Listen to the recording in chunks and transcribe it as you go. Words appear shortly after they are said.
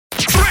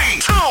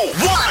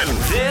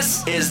S2.E21.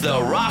 This is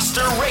the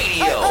Roster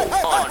Radio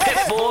on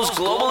Pitbull's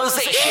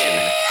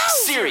Globalization.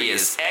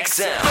 Sirius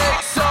XM.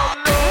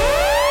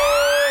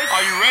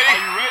 Are you ready?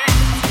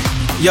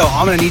 Yo,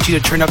 I'm gonna need you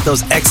to turn up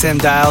those XM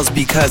dials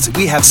because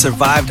we have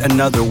survived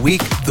another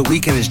week. The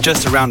weekend is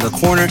just around the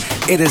corner.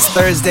 It is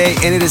Thursday,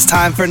 and it is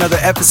time for another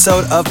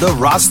episode of the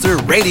Roster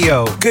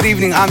Radio. Good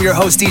evening, I'm your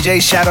host, DJ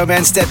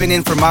Shadowman, stepping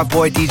in for my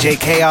boy, DJ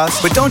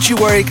Chaos. But don't you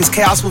worry, because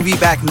Chaos will be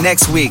back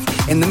next week.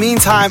 In the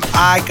meantime,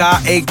 I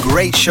got a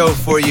great show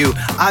for you.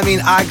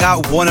 I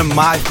got one of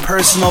my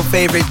personal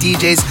favorite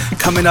DJs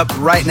coming up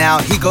right now.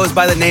 He goes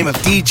by the name of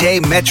DJ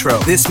Metro.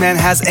 This man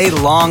has a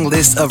long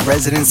list of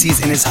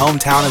residencies in his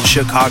hometown of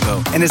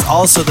Chicago, and is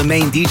also the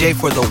main DJ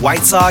for the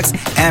White Sox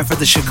and for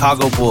the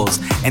Chicago Bulls.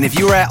 And if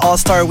you were at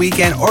All-Star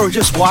Weekend or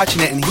just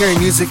watching it and hearing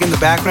music in the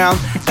background,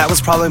 that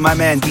was probably my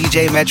man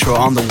DJ Metro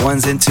on the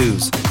ones and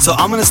twos. So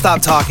I'm gonna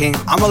stop talking.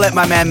 I'm gonna let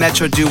my man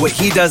Metro do what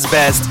he does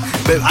best,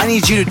 but I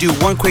need you to do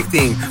one quick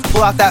thing.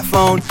 Pull out that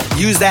phone,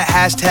 use that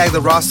hashtag,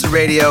 the Roster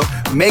Radio.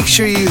 Make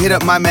sure you hit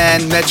up my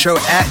man Metro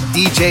at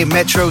DJ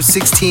Metro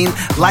 16,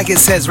 like it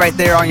says right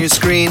there on your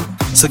screen.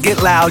 So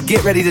get loud,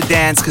 get ready to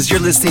dance, because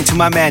you're listening to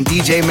my man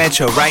DJ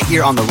Metro right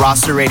here on the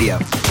Roster Radio.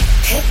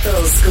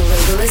 Pitbull's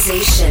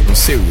Globalization.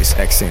 Sirius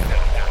XM.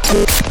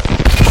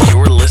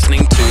 You're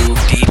listening to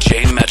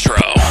DJ Metro.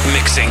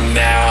 Mixing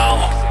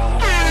now.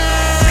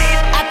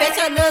 I bet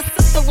your little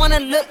sister wanna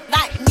look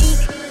like me.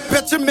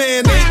 Bet your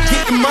man ain't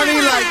getting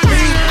money like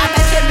me. I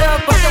bet your little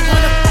brother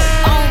wanna put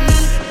on me.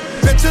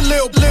 Bet your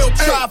little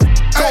chop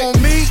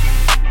on me.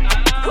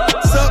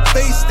 What's up,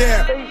 face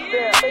there?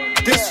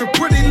 This for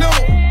pretty new.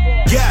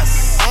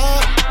 Yes.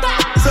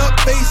 What's up,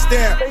 face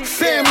there?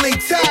 Family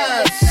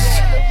ties.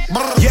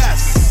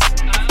 Yes.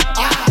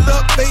 What's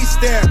up, face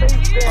there?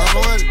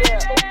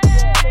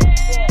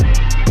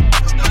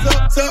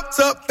 What's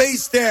up,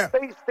 face there?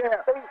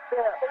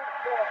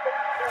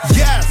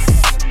 Yes.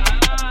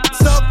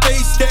 What's up,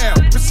 face there?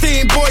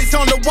 Pristine boys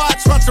on the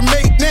watch, watch them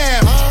make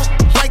now.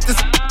 Like this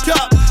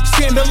up,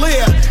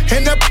 chandelier,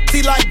 and that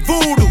like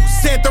voodoo,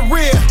 Santa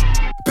Rhea.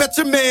 Bet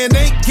your man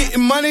ain't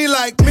getting money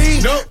like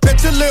me. Nope.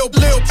 Bet your little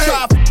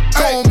chop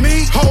on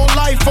me. Whole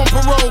life on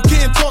parole,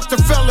 can't talk to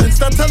felons.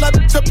 Now tell that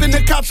bitch up in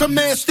the cops, a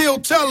man still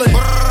telling.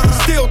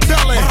 Still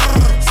telling.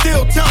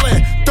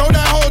 Throw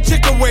that whole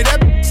chick away, that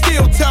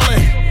still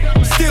telling.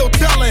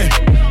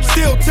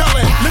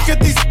 Look at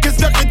these niggas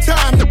ducking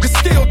time, niggas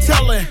still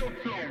telling.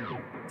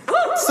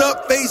 What's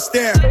up, face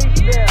there?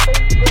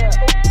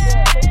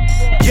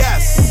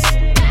 Yes.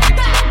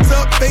 What's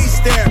up, face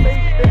there?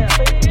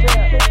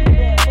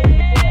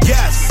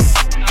 Yes.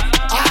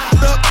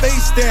 What's up,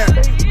 face there?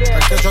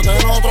 Es que yo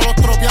nosotros los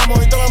tropeamos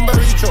y te lo han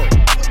bebicho.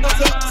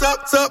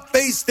 What's up,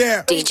 face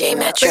there? DJ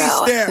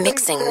Metro,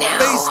 mixing now.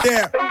 Face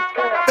there.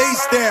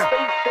 Face there.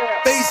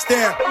 Face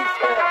there.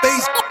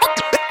 Face there.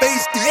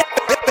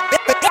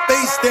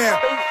 Face there.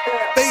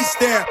 Face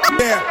there.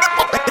 There.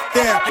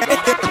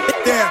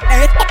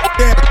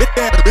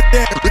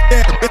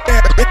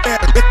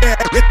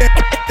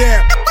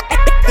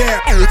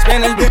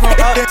 Spanish beat from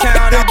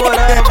uptown, I bought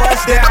a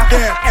bus down.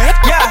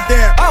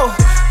 Yeah, oh,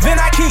 then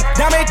I keep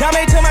dame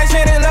to my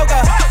shit and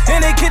loca.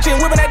 In the kitchen,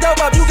 whipping that dope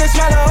up, you can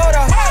smell the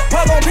odor.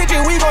 Pug on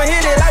picture, we gon'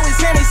 hit it like we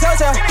Sammy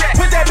Sosa.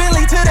 Put that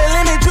Bentley to the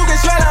limit, you can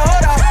smell the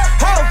odor.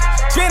 Oh,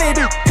 spin it,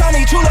 call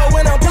me chulo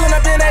when I'm pulling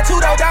up in that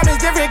two-door.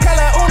 Diamonds different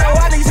color, uno.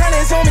 All these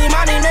hundreds on me,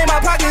 mommy made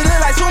my pockets look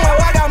like sumo.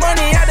 I got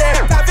money out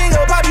there, I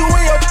finger pop you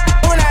in your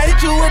when I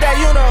hit you with that,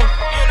 you know.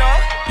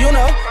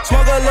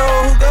 Smoke a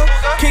little hookah,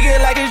 kick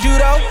it like it's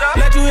judo.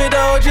 Let you hit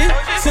the OG,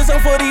 since I'm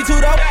 42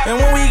 though. And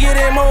when we get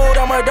in mode,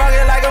 I'ma dog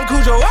it like I'm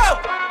Cujo.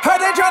 Whoa! Heard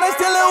they tryna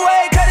steal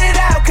away, cut it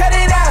out.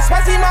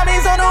 Spicy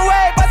mommy's on the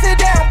way, bust it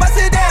down.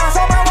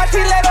 So my watch,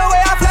 she let away,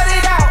 I flood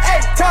it out.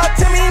 Hey, talk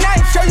to me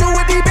nice, show you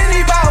what these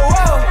Billy bout.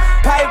 Whoa,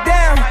 pipe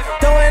down,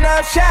 throwing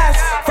up shots.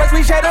 First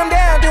we shut them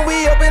down, then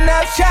we open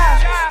up shop.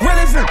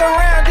 Willis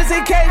around just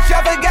in case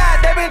y'all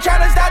forgot. They been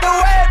tryna stop the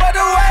wave, but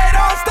the wave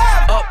don't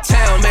stop.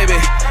 Uptown, baby,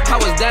 I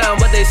was down,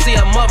 but they see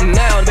I'm up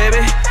now,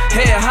 baby.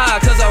 Head high,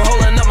 cause I'm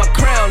holding up my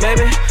crown,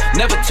 baby.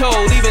 Never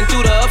told, even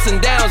through the ups and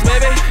downs,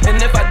 baby. And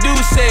if I do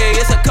say,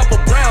 it's a couple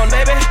brown,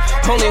 baby.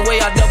 Only way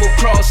I double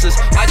crosses,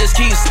 I just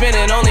keep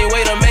spinning, only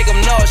way to make them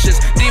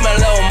nauseous. Demon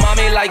low,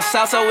 mommy like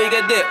salsa, we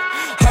get dip.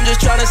 I'm just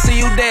tryna see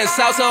you dance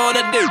salsa on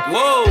the dip.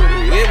 Whoa,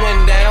 it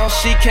went down,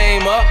 she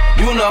came up,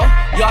 you know.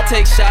 Y'all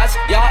take shots,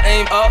 y'all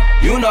aim up,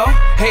 you know.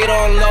 Hate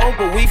on low,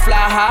 but we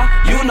fly high,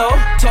 you know.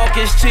 Talk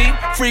is cheap,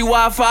 free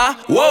Wi-Fi,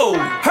 whoa.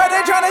 Heard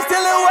they tryna steal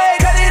away,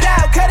 cut it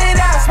out.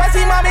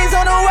 Spicy mommy's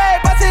on the way,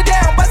 bust it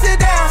down.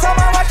 So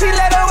my watch, she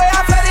let away,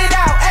 I flood it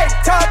out. Hey,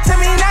 talk to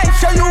me nice,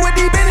 show you what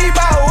these Billy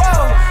bout.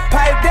 Whoa,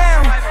 pipe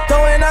down,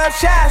 throwing up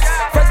shots.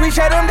 First we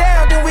shut them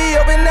down, then we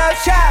open up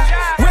shop.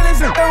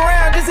 Willis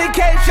around just in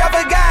case y'all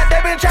forgot.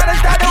 They been tryna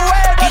stop the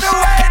wave, but the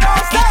wave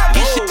don't stop.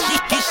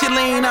 He should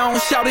lean on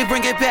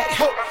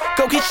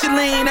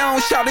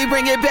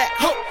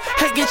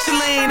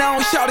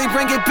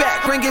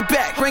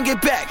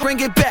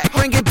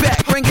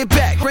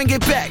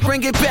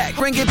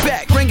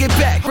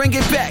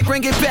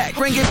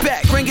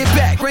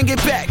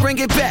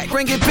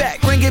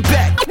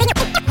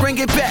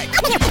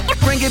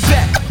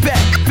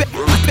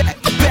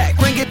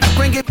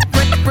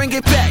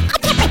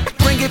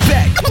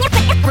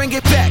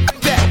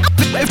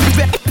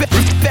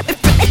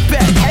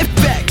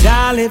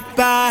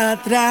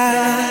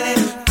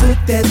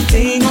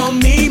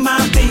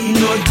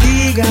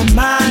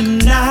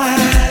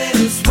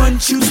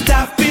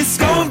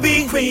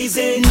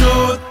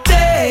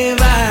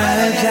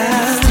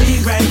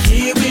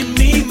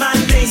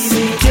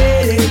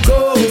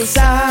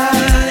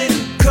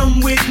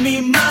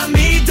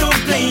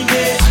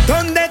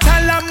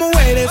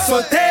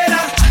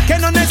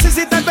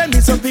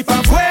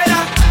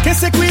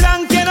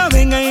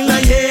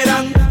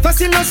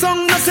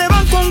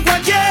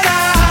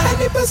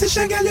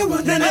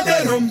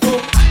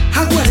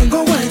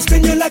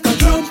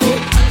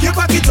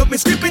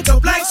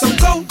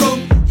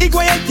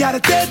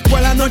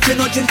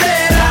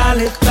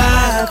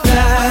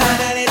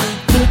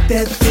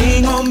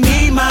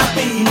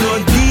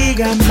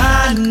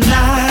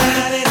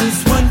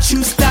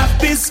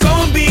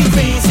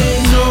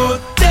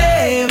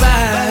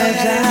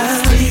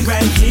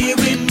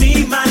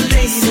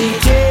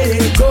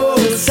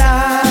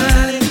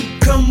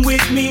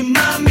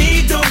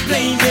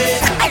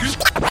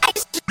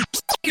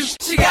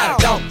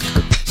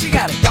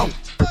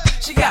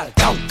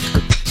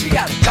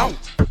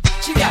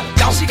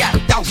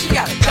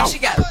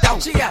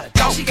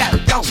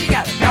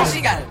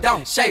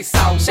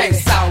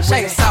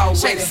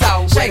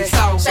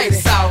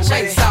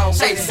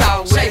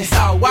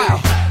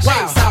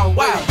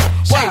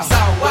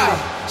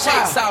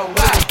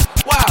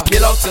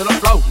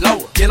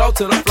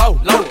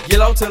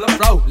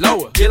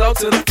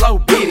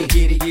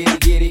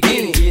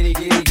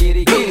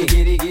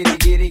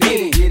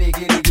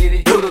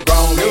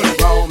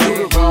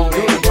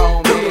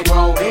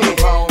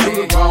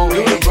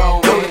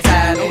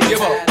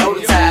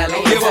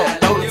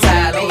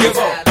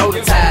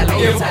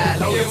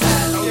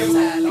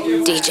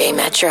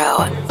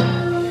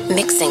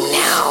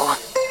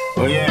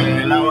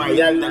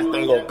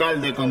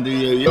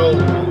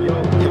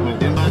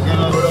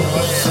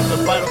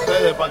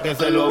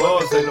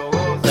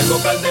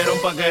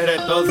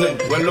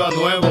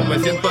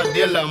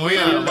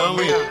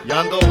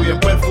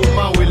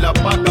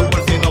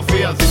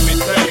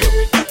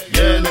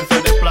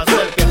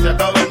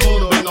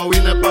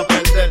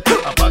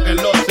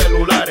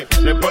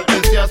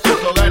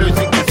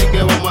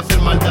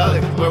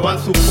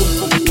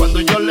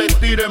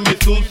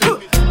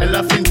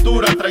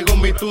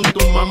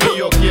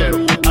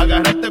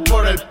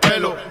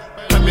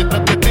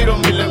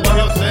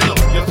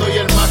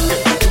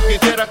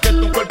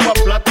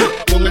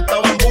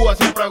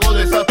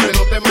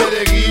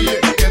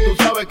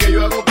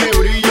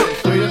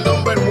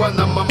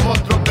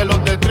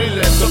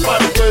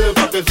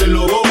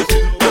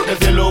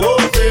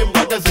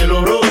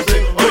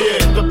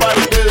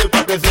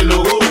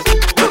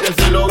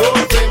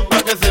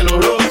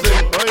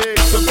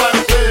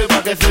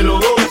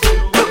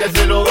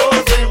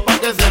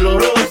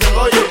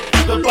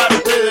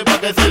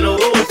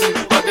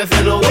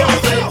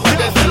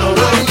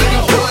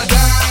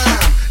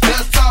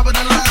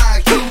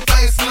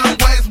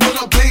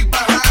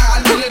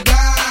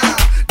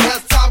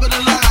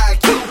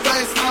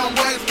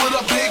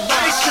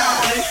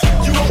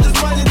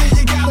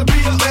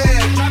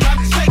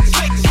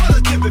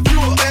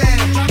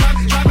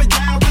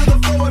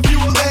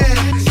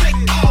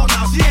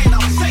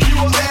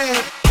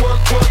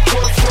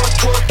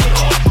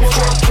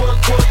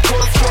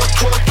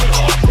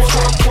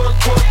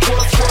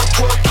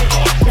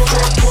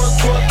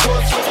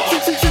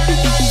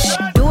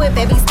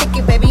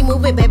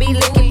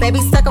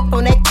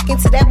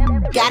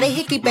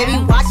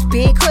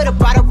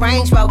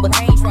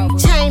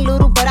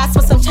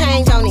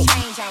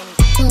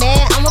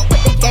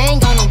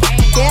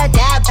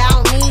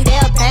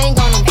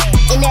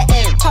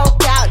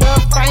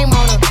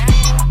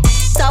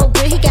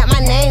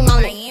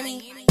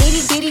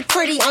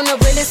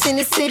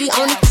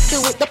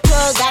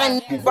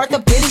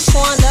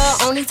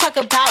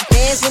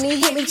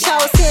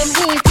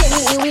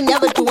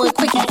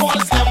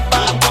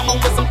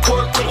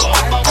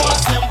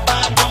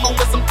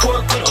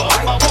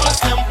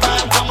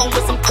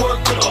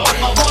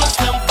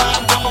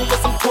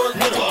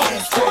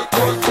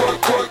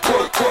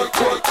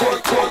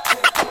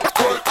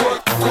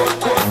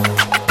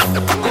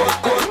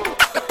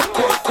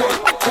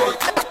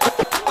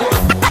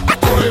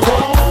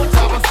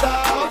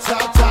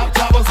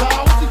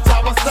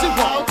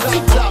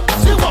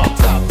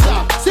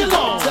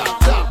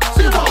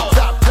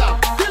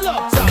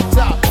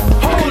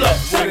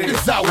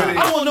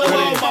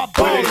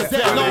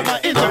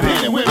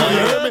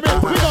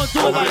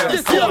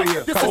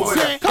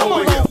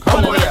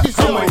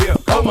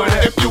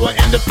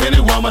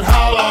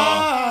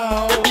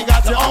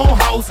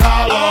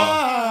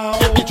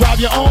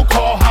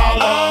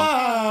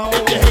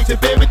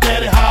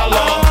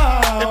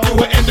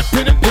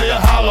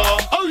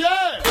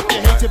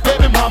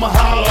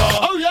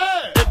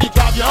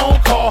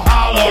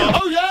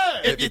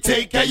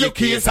take care your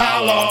kids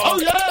how long? Oh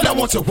yeah. Now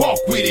won't you walk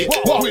with it,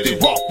 walk with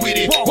it, walk with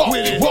it, walk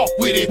with it, walk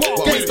with it,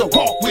 gangsta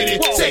walk with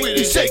it, shake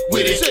it, shake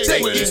with it, shake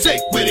it,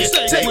 shake with it,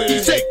 shake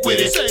it, shake with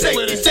it, shake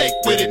it, shake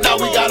with it. Now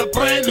we got a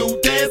brand new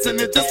dance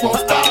and it just won't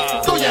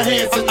stop. Throw your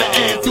hands in the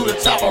air, do the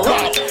chopper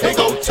rock, and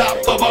go chop,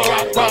 bubba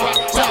rock, rock,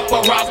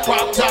 chopper rock,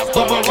 rock, chop,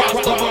 bubba rock,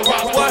 bubba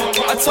rock. What?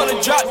 I told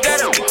her drop that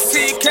up,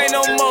 see you can't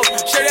no more.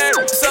 Shake that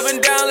up and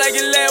down like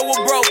your leg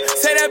was broke.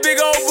 Say that big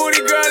old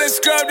booty girl and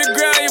scrub the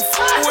ground. You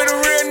with a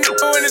real nigga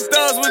when the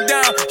thugs was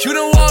down. You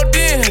done walked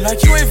in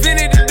like you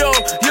invented the door.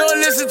 You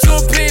don't listen to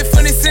a pin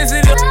funny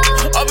sensitive.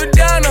 Up and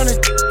down on it,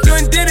 you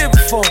ain't did it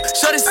before.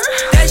 Show this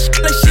that shit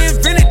like she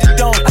invented the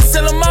dome. I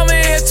tell her mama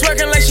in here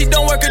twerking like she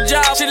don't work a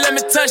job. She let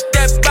me touch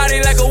that body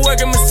like a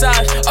working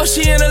massage. Oh,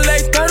 she in her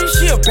late 30s,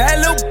 she a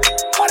bad little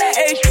all that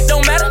age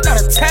don't matter, not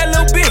a tad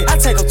little bit. I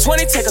take her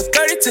 20, take her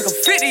 30, take her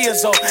 50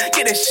 years old.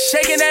 Get her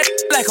shaking that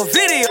like a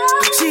video.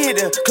 She hit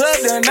the club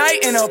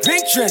tonight in a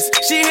pink dress.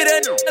 She hit her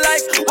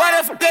like, why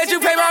the fuck did you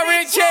pay my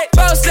rent check?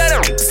 Bounce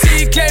that up, see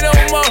you can't no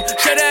more.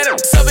 Shut that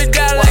up, sub it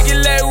down like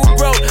your leg was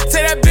broke.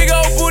 Take that big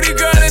old booty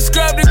girl and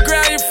scrub the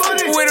ground. You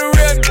fucking with a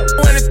real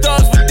when the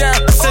thugs were down.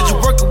 Said you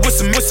working with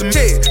some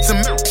shit, some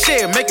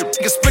shit. Make a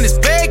nigga spin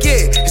his bag,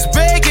 yeah, his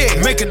bag, yeah.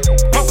 Make a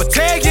pop a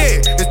tag,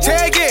 yeah, the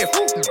tag, yeah.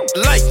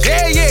 Like,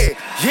 yeah, yeah,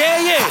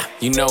 yeah, yeah.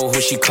 You know who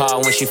she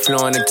called when she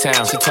flew into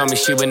town. She told me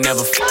she would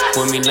never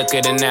with me, look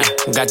at her now.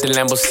 Got the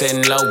Lambo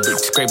sitting low, bitch,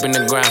 scraping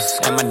the ground.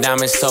 And my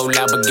diamonds so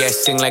loud, but gas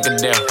sing like a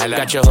Adele. I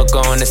got your hook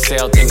on the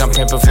sale, think I'm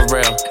pimping for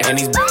real. And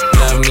these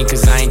love me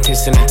cause I ain't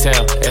kissing and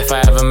tell. If I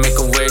ever make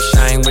a wish,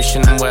 I ain't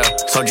wishing them well.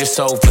 Sold your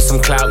soul for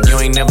some clout, you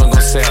ain't never gon'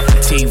 sell.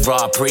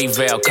 T-Raw,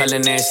 Prevail,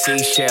 Cullen and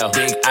Seashell.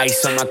 Big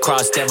ice on my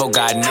cross, devil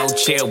got no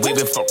chill. We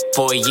been for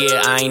a year,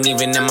 I ain't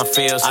even in my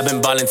feels. I've been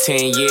ballin'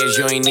 10 years,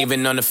 you ain't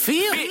even on the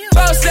field.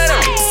 Bounce that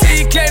up,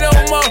 see you can't no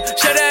more.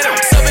 Shut that up,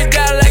 sub it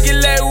down like your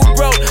leg was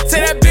broke.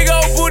 Take that big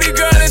old booty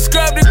girl and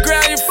scrub the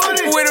ground. You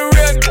fucking with a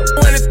real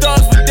when the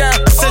thugs were down.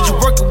 Said you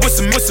working with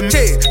some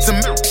shit,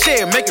 some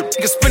shit. Make a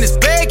nigga spin his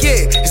bag,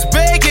 yeah, his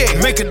bag, yeah.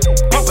 Make a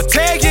pop a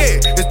tag,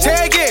 yeah, the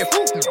tag, yeah.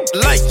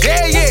 Like,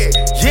 yeah, yeah,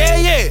 yeah,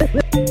 yeah.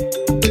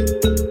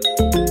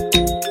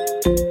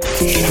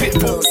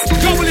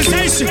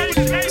 Globalization.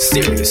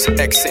 Sirius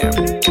XM.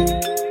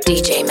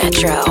 DJ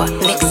Metro,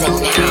 mixing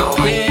now.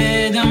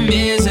 Rhythm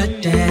is a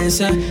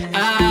dancer.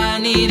 I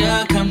need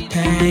a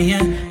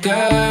companion.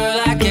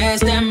 Girl, I guess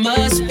that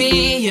must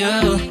be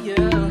you.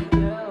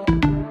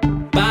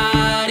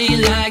 Body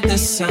like the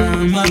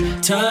summer,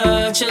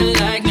 touch it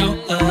like no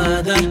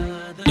other.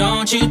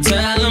 Don't you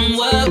tell them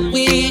what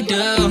we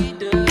do.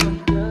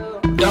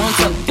 Don't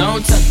tell them,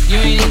 don't tell them, you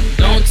ain't need.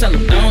 Don't tell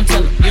them, don't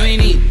tell them, you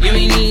ain't need. You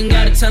ain't even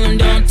gotta tell them,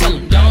 don't tell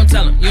them, don't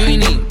tell them, you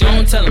ain't need.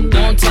 Don't tell them,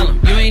 don't tell them,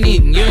 you ain't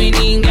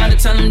even gotta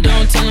tell them,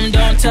 don't tell them,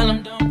 don't tell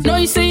them. Know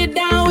you say you're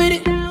down with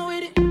it.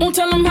 Won't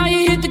tell them how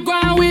you hit the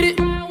ground with it.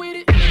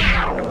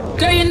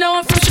 Girl, you know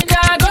I'm from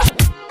Chicago.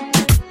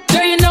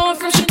 Girl, you know I'm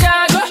from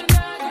Chicago.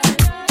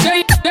 Girl,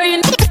 you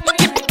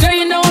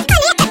know I'm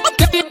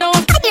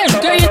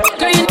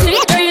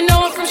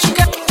from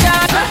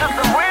Chicago.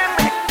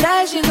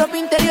 Trae sin ropa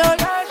interior.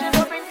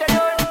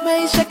 Me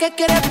dice que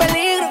quiere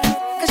peligro,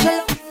 que se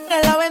lo en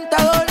el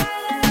aventador.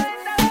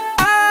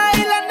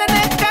 Ay, la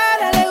nena es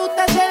cara, le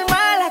gusta ser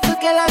mala, tú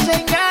que la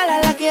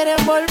señala, la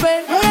quieren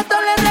volver. Ella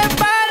todo le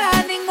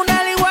repara,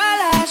 ninguna le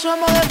iguala.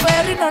 Somos de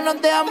perro y no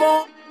nos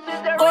dejamos.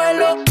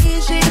 Cógelo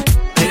easy.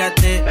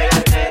 Pégate,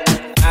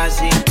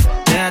 así,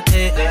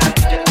 déjate,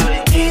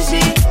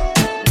 easy.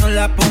 No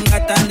la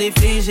pongas tan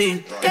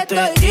difícil, que esto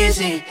es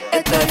easy,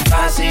 esto es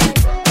fácil.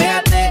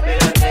 Pégate,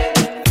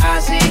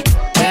 así,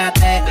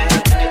 déjate,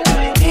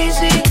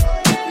 easy.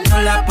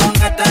 No la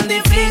pongas tan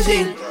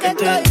difícil, que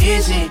esto es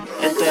easy,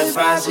 esto es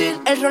fácil.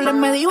 El rol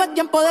me dijo es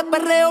tiempo de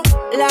perreo.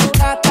 La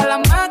gata, la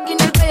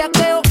máquina, el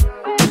bellaqueo.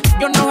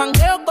 Yo no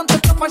jangueo con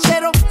tantos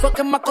falseros. Fue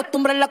que me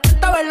acostumbré en la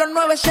cuenta a ver los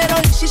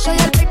 9-0. Y si soy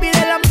el baby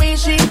de la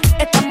Missy,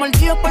 estamos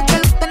mordidos porque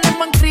los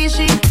tenemos en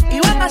crisis.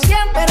 Iban a 100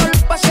 pero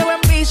los paseo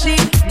en bici.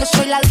 Yo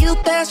soy la Lida,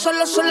 ustedes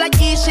solo son la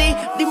Yeezy.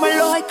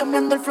 Dímelo, ay,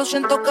 cambiando el flow,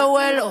 siento que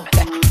vuelo.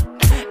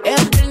 Es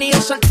el niño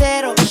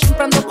soltero,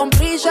 siempre ando con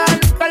prisa,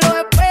 nunca lo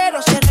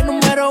espero. Si eres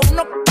número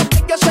 1,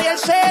 porque yo soy el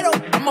 0.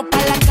 Vamos pa'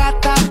 la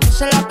cata, no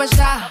se la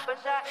pesa.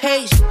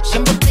 Hey,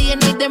 siempre te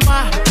llena y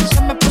demás.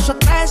 Se me puso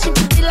atrás sin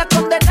sentir la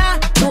condena.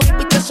 Tú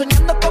viviste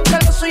soñando con que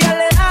lo suya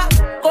le da.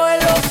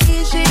 Cógelo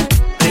easy.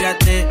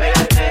 Pégate,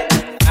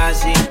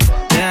 así,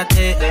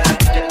 déjate,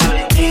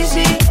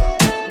 easy.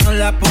 No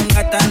la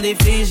pongas tan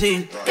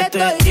difícil, que esto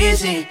es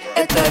easy,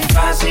 esto es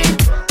fácil.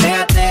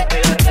 Pégate,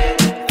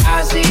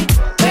 así,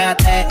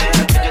 déjate,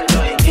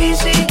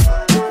 easy.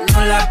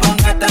 No la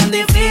pongas tan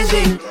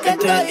difícil, que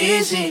esto es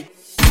easy.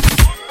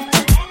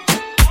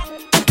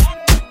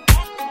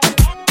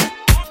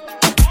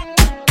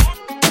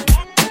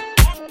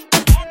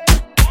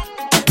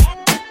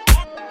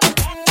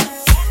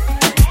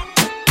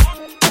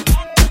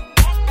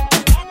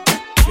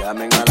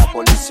 Llamen a la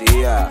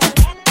policía,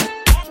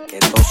 que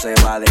esto se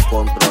va a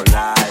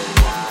descontrolar.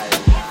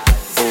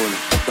 1,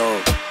 2,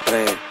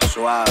 3,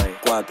 suave.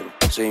 4,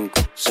 5,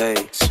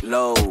 6,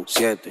 slow,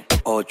 7,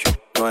 8,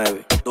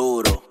 9,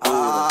 duro,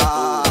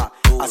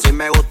 duro. Así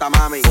me gusta,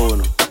 mami.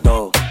 1,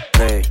 2,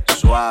 3,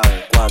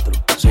 suave. 4,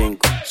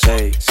 5,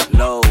 6,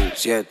 slow,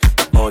 7,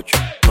 8,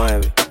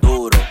 9,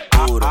 duro,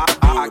 duro.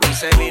 Aquí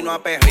se vino a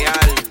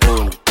perrear.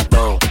 1,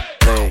 2,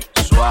 3,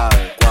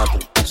 suave. 4,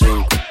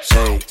 5,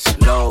 6,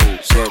 slow,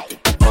 7,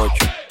 8,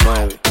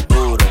 9,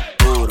 duro,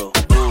 duro,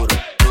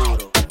 duro,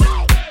 duro,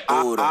 duro,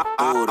 duro,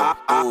 duro,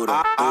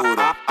 duro,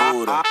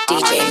 duro.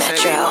 DJ Metro.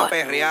 Se vino a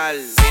perrear,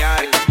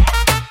 real,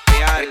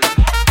 real,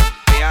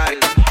 real,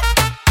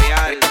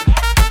 real,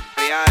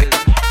 real,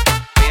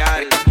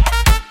 real.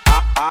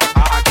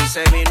 Aquí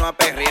se vino a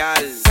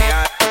perrear,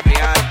 real,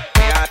 real,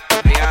 real,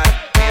 real,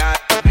 real,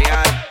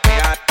 real,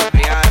 real,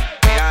 real,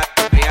 real,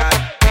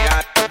 real,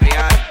 real,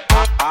 real.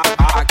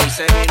 Aquí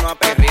se vino a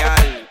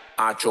perrear.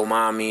 Acho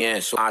mami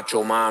eso,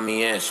 acho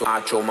mami eso,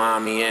 acho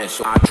mami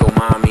eso, acho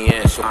mami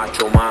eso,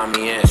 acho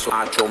mami eso,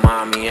 acho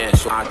mami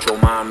eso, acho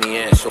mami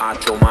eso,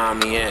 acho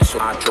mami eso,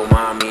 acho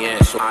mami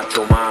eso,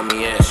 acho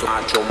mami eso,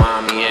 acho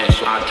mami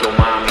eso, acho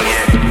mami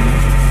eso.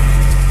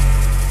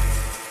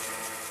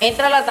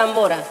 Entra la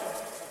tambora.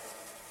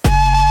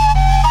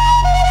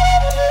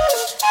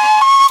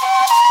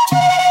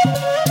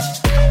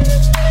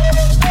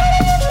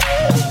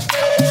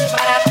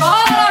 Para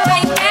todos los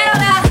reineros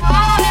de la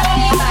zona de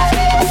Bolívar.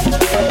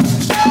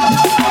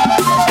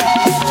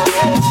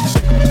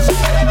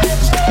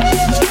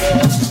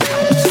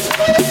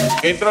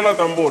 Entra la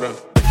tambora.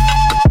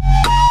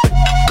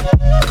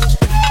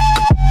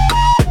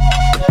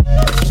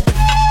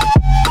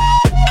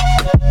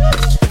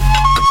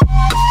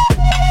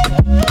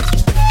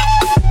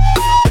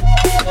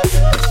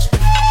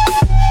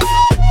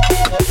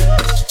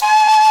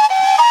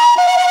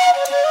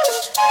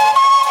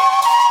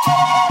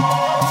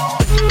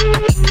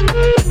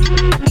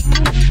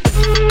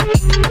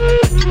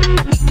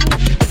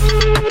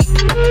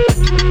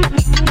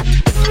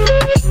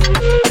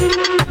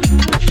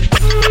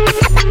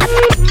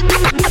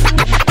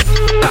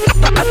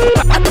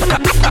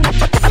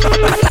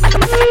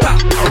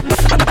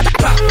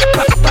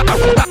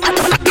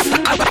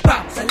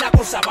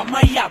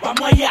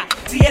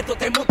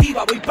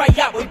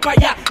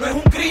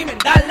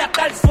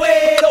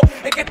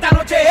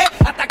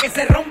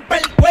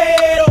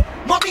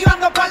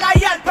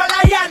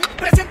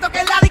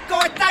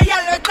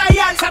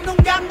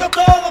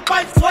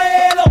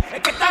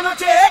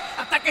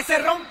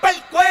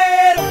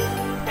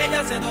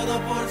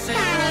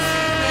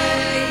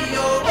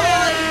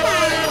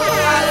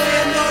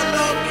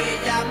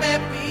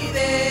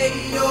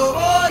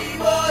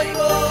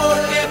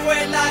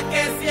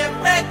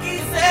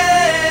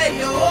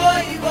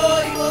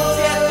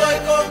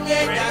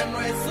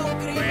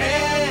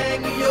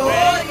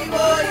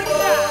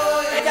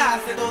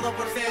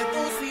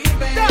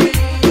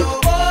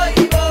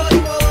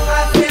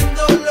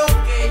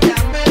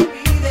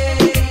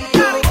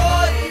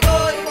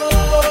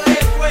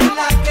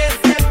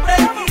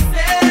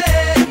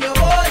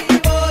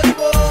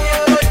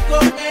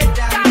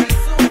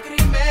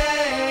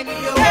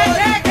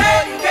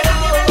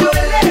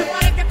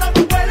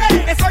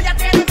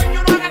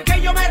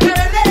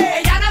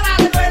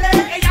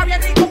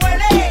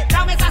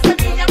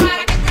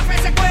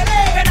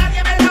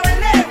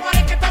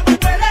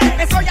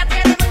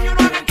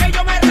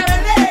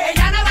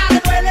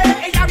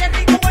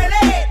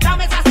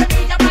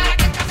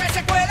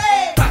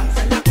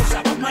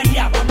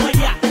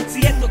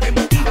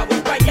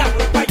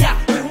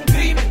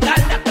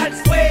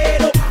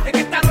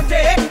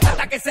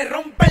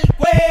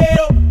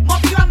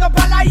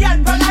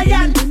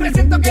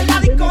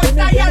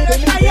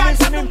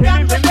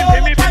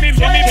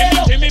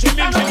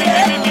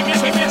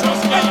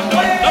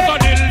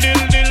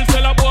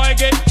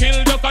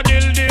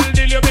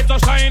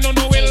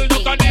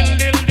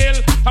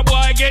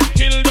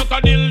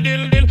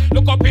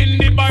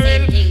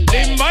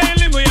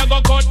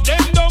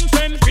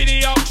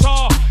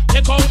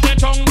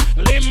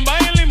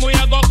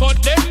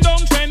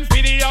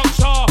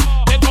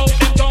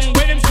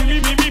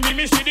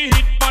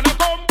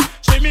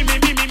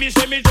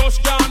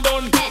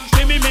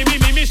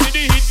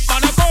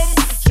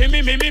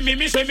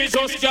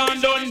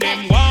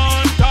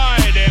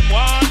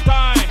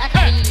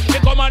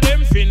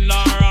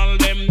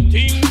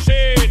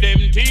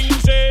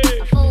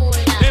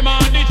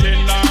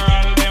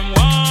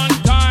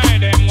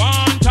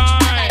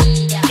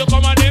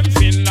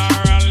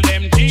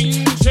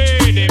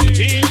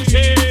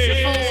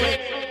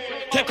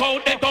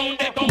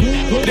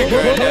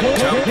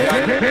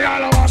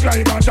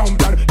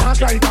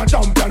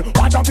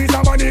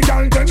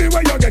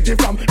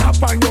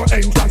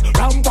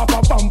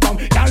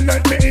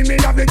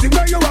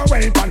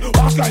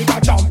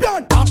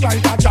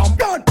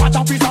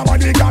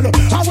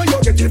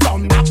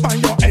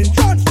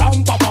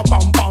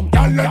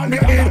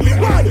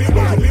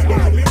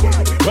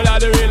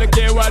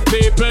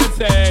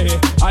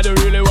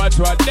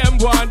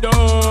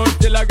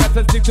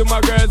 To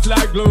my girls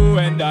like glue,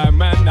 and I'm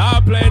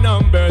not play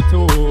number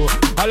too.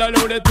 All I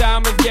know the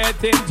time is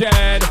getting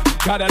jet.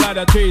 Got a lot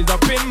of trees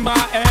up in my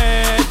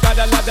head. Got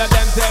a lot of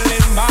them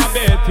telling my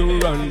bed to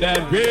run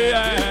that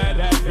red.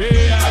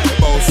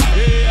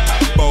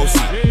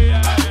 Bossy,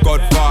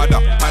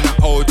 Godfather, man a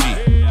OG,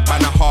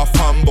 man a half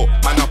humble,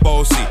 man a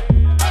bossy.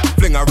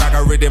 Fling a rag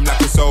a rhythm like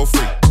it's all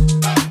free.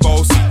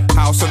 Bossy,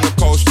 house on the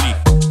coast G.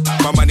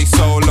 My money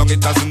so long it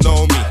doesn't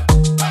know me.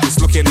 It's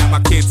looking at my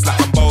kids like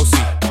I'm bossy.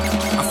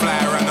 I fly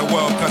around the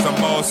world cause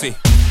I'm bossy.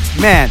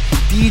 Man,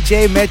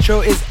 DJ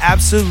Metro is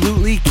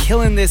absolutely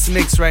killing this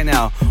mix right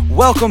now.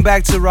 Welcome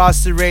back to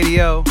Roster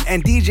Radio.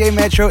 And DJ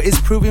Metro is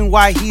proving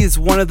why he is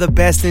one of the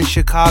best in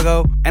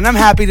Chicago. And I'm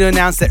happy to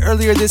announce that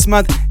earlier this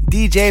month,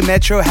 DJ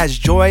Metro has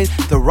joined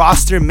the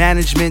Roster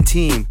management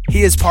team.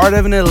 He is part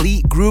of an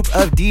elite group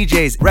of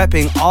DJs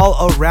repping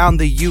all around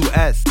the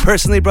US.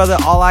 Personally, brother,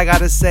 all I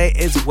gotta say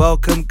is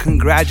welcome,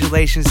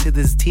 congratulations to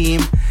this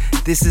team.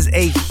 This is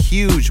a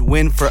huge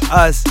win for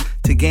us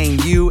to gain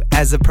you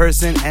as a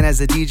person and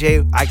as a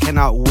DJ. I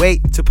cannot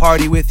wait to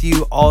party with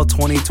you all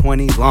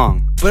 2020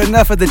 long. But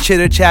enough of the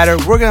chitter chatter.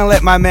 We're gonna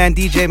let my man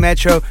DJ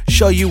Metro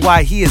show you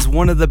why he is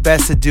one of the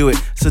best to do it.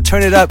 So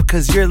turn it up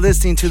because you're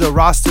listening to the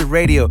Roster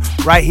Radio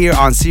right here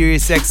on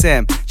Sirius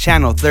XM,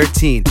 channel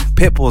 13,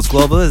 Pitbull's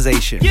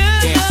Globalization. If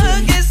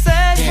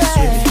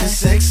you're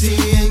sexy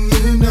and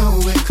you know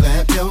it,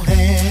 clap your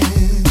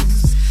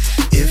hands.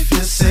 If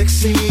you're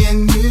sexy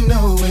and you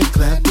know it,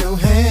 clap your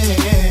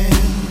hands.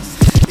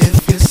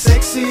 If you're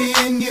sexy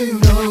and you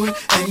know it,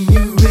 and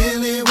you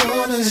really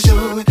wanna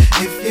show it.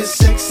 If you're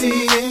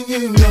sexy and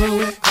you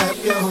know it, clap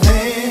your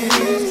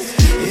hands.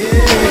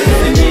 Yeah.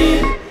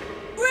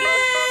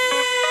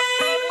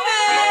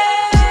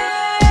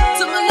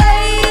 To my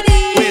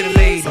ladies. Where the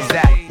ladies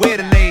at? Where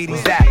the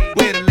ladies at?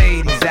 Where the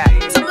ladies at?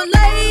 To my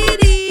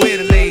ladies. Where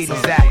the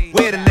ladies at?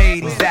 Where the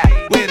ladies at?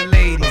 Where the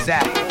ladies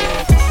at?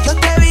 Yo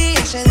te vi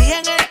ese día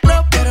en el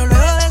club, pero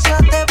luego de eso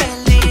te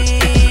perdí.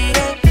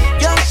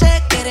 Yo sé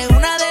que eres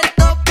una del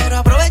top, pero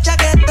aprovecha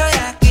que estoy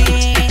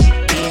aquí.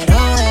 Quiero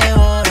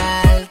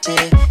devorarte,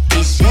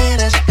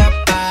 quisiera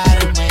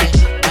escaparme,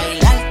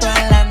 bailar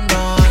toda la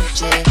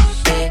noche,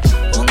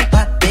 junto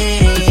a ti,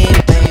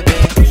 baby.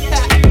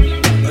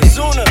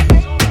 Ozuna,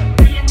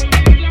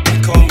 they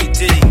call me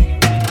Diddy,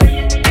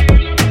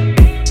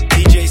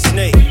 DJ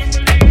Snake.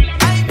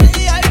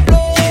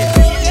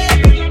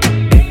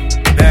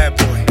 Bad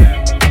boy.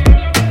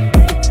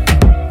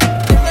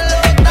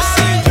 I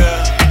see you,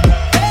 girl.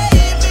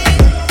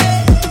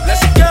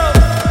 Let's go.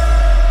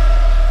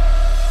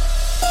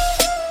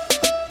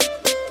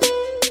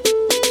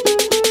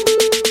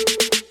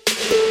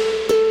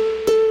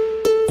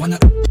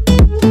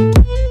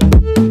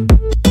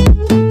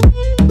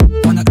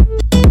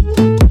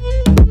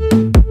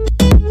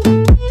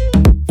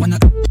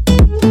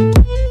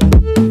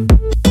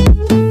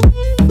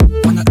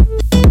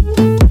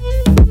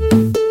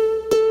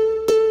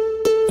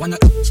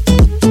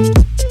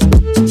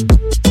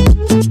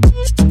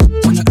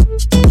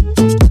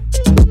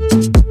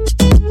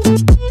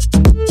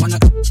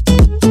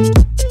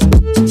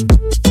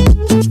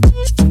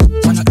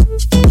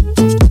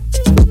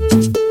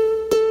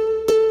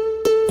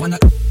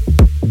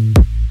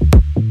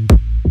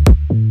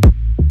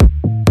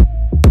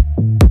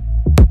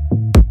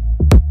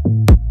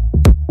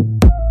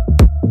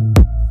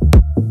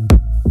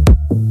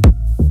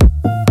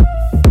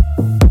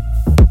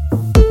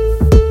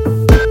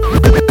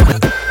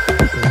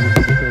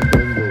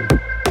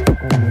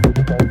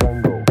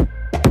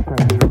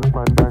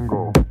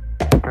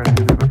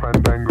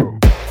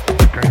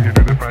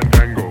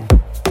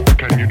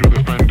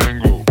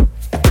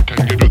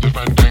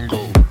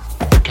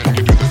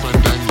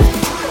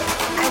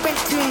 I went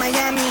to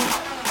Miami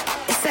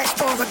and searched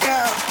for a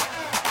girl.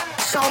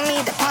 Show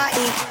me the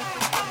party,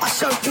 I'll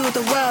show you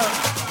the world.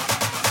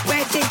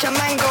 Where did your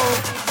man go?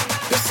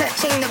 You're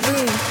searching the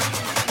room.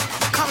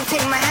 Come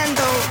take my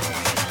handle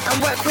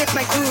and work with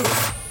my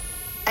groove.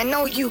 I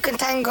know you can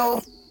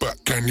tango.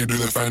 But can you do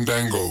the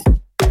fandango?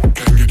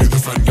 Can you do the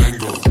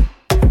fandango?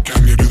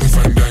 Can you do the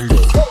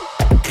fandango?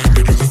 Can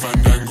you do the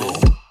fandango?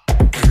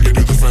 Can you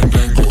do the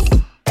fandango?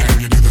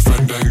 Can you do the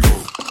fandango?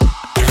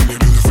 Can you do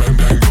the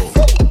fandango?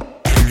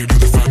 Can you do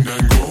the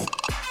fandango?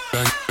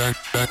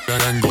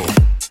 Fandango.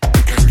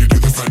 Can you do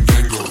the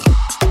fandango?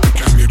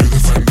 Can you do the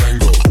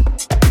fandango?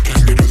 Can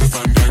you do the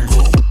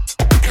fandango?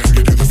 Can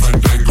you do the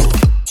fandango?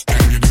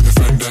 Can you do the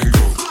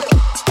fandango?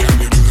 Can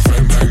you do the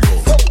fandango?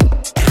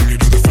 Can you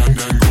do the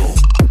fandango?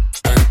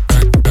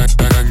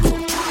 Fandango.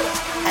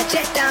 I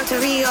jet down to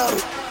Rio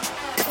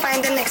to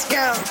find the next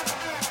girl,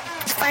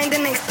 to find the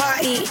next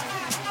party,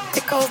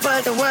 take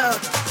over the world.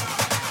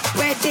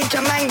 Where did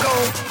your man go?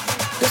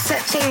 You're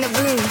searching the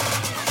room.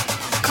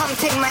 Come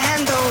take my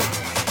handle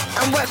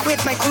and work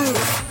with my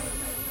groove.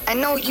 I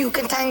know you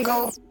can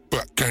tango.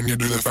 But can you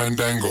do the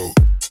fandango?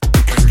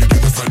 Can you do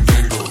the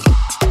fandango?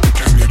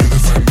 Can you do the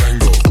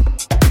fandango?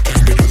 Can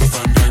you do the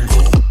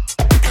fandango?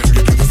 Can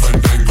you do the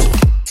fandango?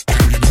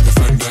 Can you do the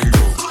fandango?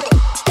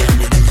 Can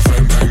you do the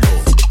fandango?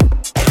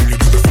 Can you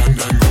do the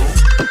fandango?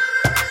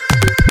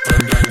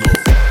 Fandango.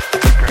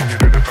 Can you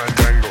do the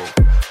fandango?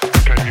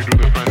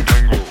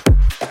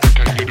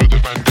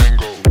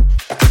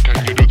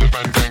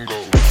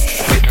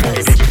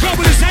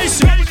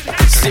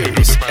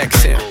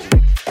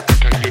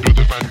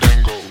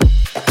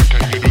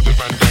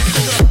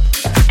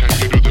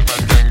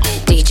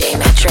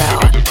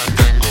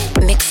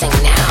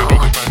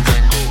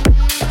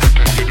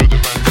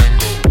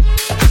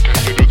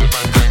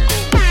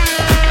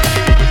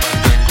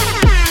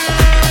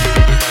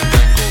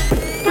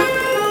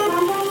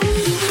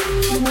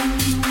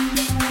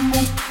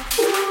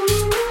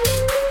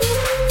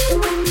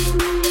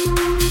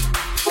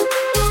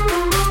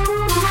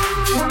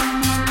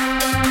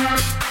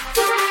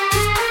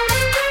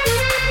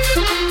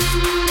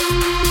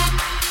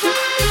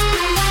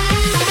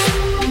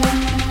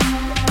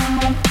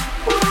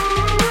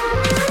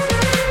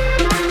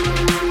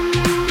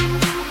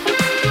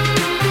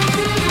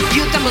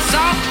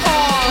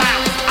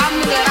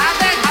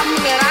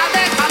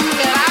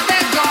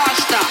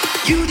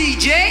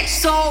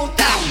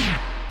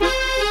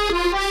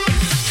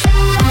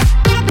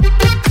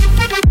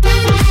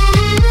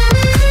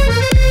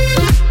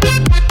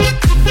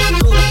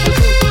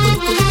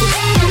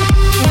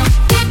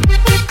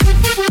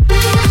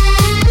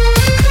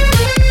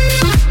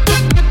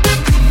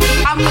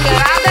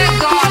 mulherada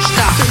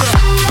gosta.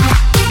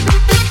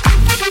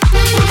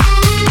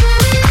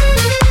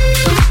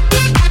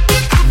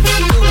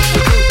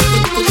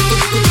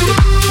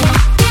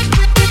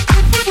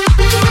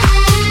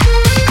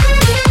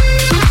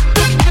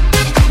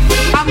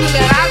 A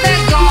mulherada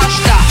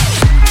gosta.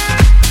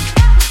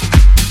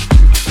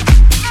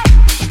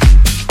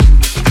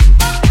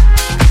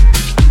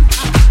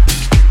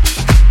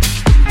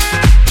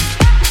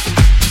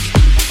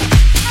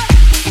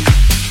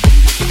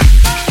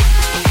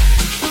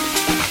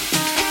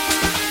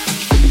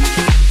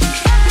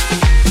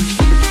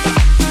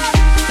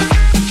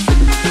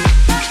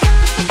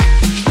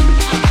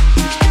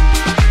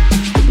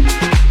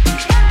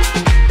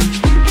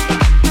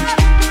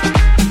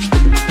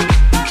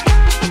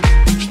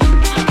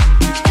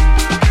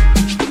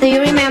 Do you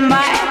remember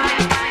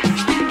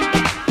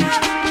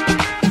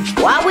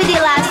what we did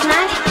last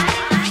night?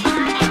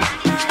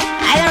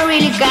 I don't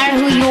really care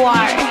who you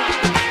are.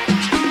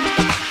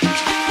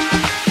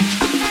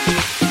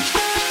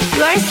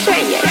 You are a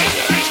stranger.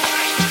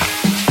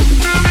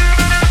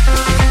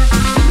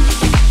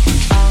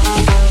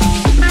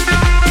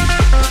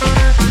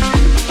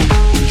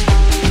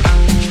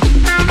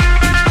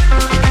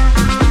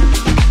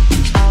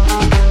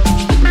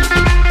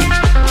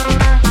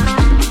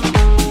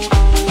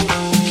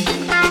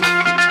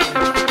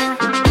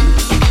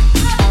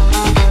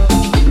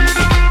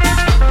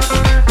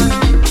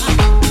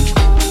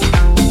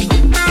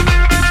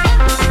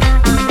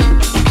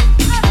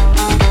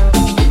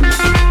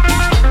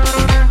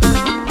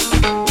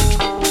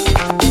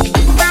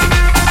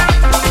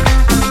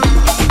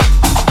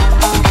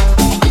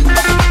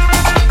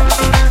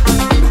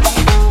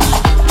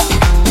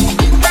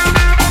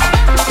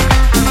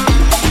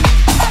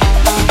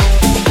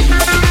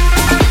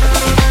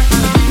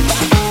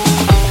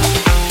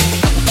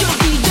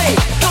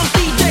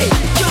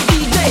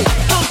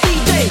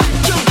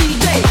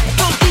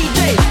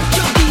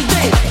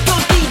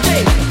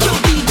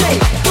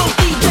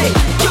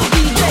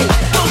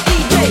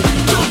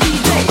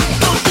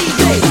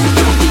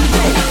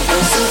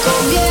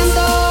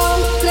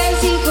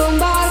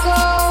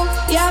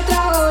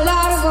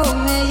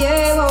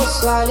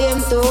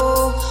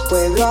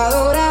 Pueblo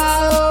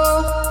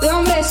adorado, de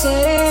hombre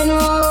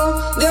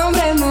sereno, de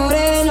hombre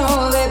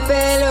moreno, de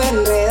pelo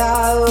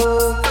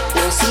enredado.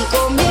 Nací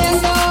con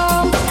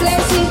viento,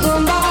 crecí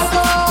con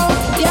barco,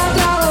 y a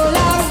trago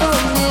largo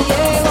me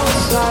llevo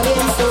su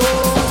aliento.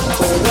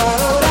 Pueblo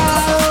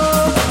adorado,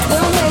 de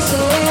hombre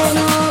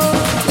sereno,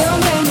 de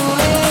hombre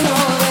moreno,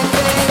 de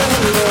pelo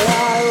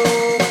enredado.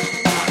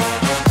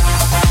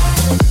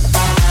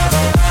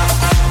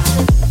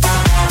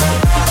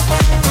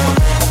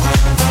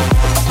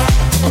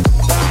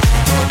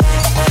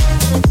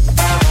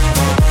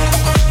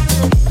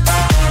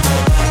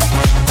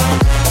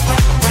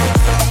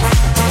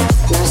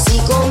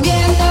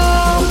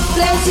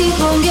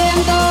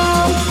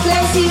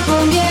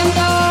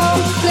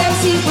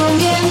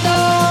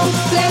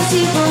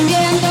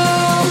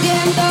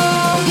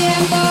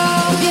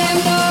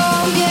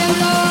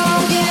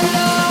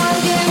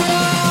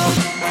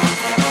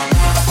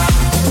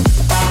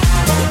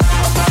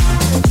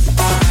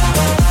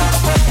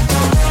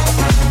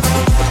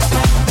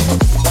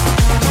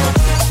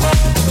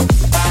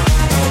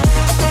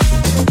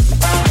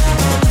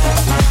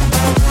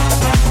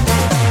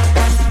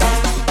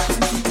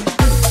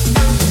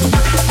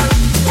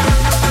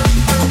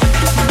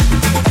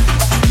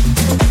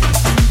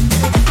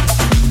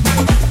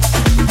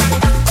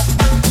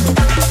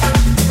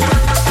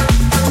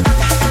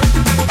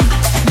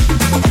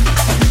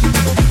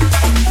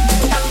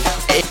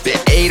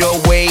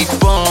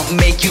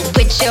 Make you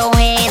put your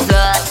hands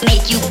up.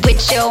 Make you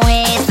put your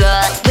hands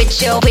up.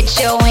 Put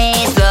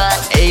your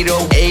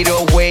hands up.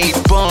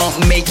 808 bump.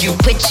 Make you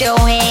put your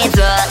hands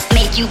up.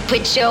 Make you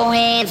put your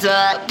hands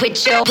up.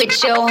 Put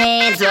your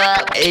hands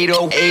up.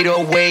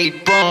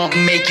 808 bump.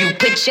 Make you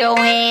put your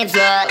hands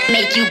up.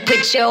 Make you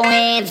put your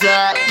hands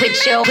up.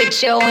 Put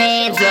your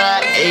hands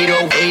up.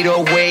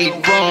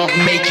 808 bump.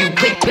 Make you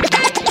put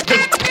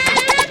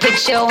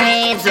your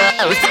hands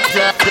up.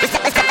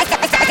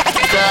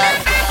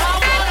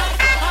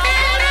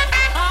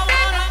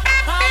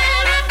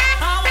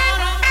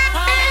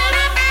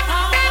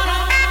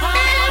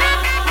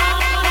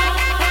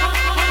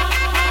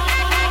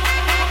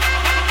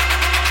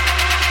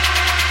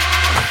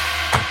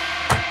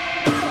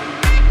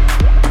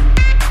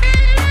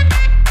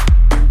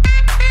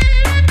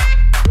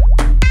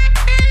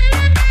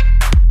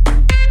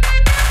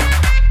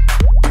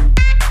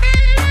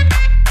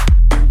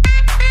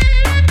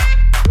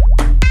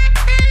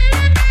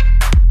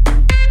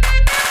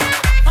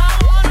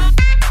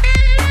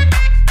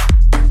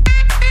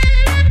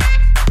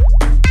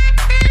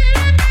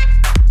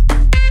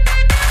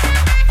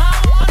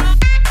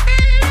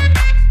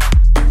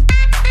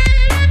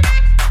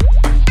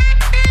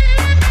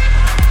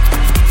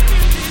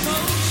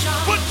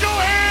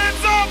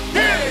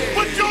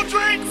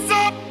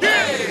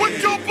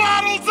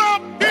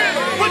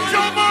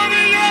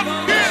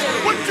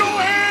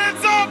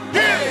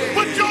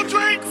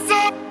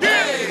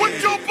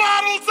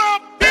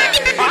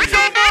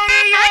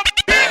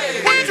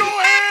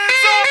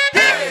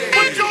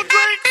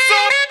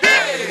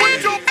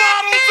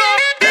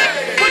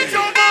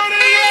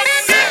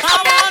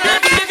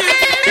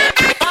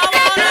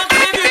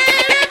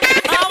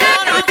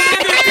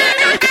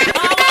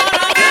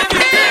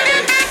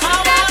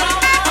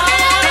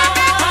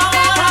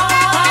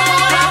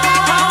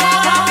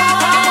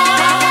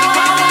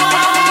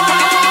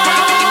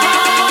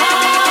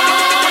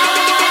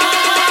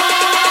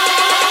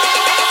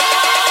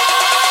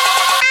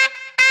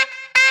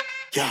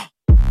 Yeah.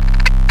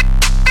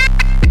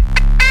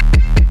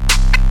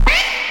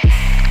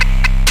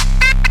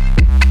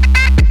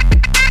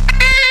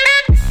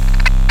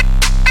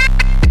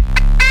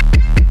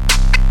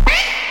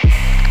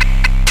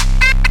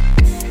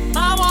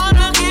 I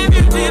wanna give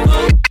you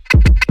people.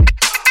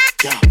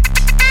 Yeah.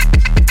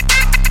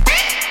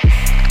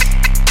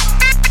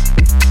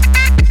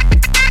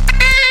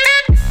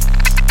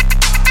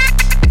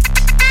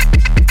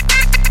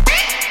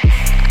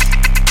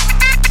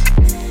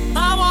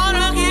 I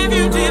wanna give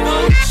you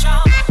devotion.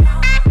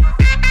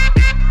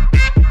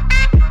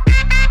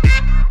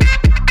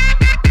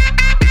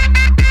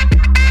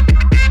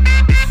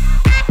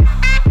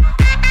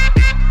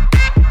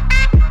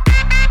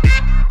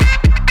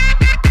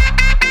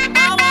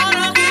 I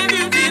wanna give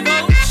you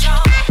devotion.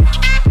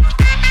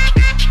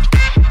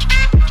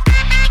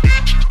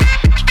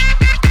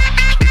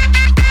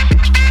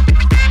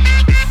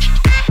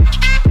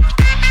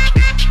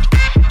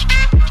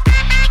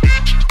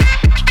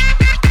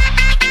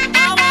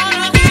 I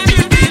wanna give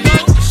you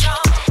devotion.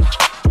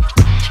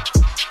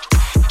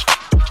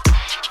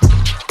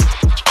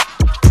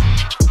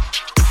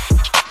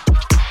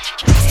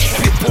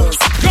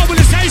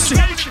 Globalization.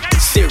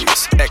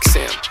 Sirius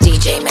XM.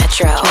 DJ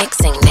Metro.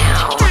 Mixing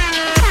now.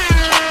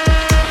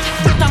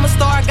 I'm a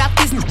star, I got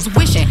these niggas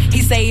wishing.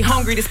 He say he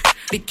hungry, this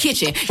the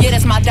kitchen. Yeah,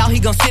 that's my dog, he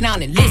gon' sit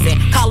down and listen.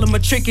 Call him a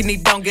trick and he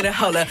don't get a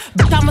holler.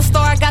 But I'm a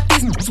star, I got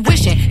these niggas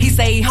wishing. He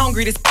say he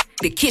hungry, this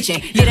the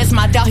kitchen. Yeah, that's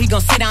my dog, he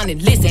gon' sit down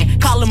and listen.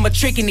 Call him a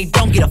trick and he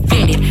don't get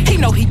offended. He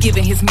know he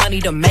giving his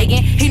money to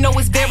Megan. He know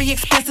it's very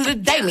expensive to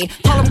date me.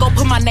 Told him go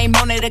put my name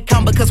on that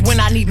account because when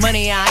I need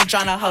money, I ain't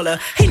tryna holler.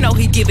 He know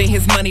he giving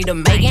his money to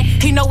Megan.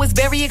 He know it's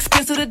very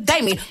expensive to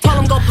date me. Told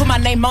him go put my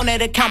name on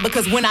that account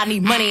because when I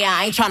need money,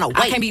 I ain't tryna wait.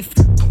 I can't be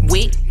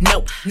with,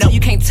 no, you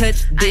can't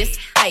touch this,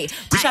 ayy.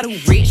 Bitch, I do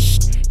rich,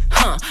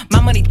 huh? My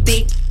money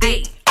thick,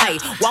 ayy.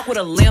 Walk with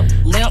a limp,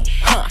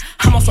 huh?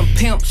 I'm on some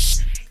pimp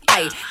shit,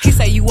 ayy. He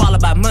say you all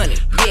about money,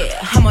 yeah.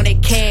 I'm on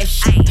that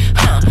cash,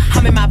 huh?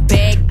 I'm in my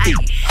bag,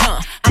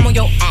 huh? I'm on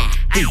your eye,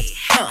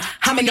 huh?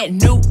 I'm in that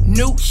new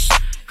shit.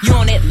 You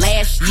on that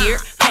last year,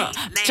 huh?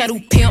 Bitch, I do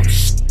pimp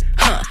shit,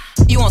 huh?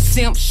 You on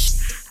simp shit.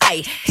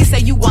 Ay, he say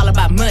you all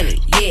about money,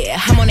 yeah.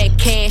 I'm on that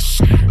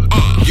cash.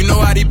 You know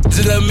how these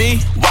bitches love me?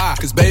 Why?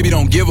 Cause baby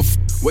don't give a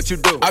what you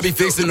do. I be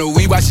fixing the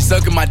weed while she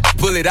sucking my dick,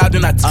 pull it out,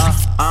 then I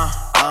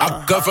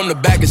cut from the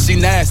back and she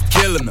nasty,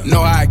 killing her.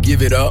 Know how I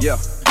give it up. Yeah.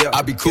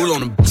 I be cool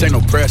on the bitch, ain't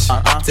no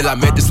pressure. Till I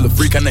met this little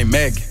freak, her name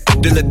Maggie.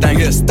 This little thing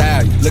here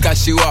style. Look how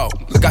she walk,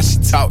 look how she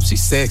talk, she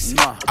sexy.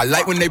 I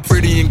like when they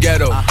pretty and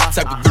ghetto.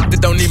 Type of bitch that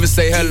don't even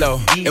say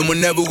hello. And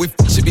whenever we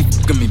she be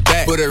fucking me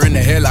back. Put her in the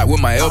headlock with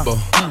my elbow.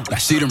 Now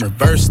she done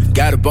reversed.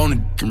 Got a bone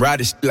and can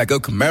ride this shit like a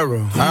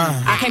Camaro.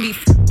 I can't be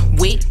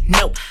with,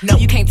 no,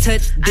 you can't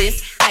touch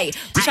this, ayy.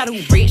 Bitch, I do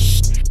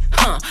rich,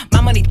 huh? My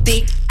money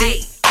thick,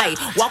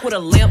 ayy. Walk with a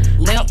limp,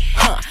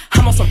 huh?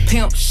 I'm on some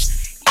pimp shit,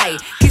 ayy.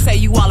 He say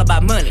you all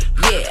about money,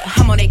 yeah.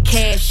 I'm on that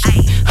cash,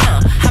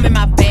 huh? I'm in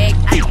my bag,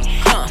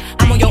 huh?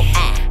 I'm on your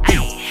eye,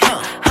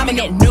 huh? I'm in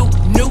that new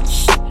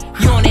shit.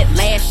 You on that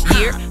last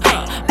year,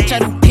 huh? Bitch, I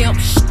do pimp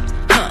shit,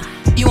 huh?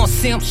 You on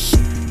simp shit,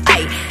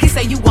 ayy. He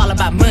say you all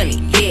about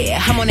money,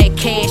 yeah. I'm on that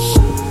cash.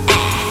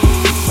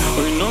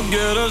 Hoy no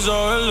quiere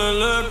saber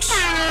del ex,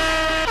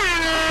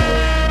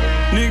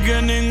 ni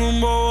que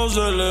ningún bobo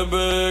se le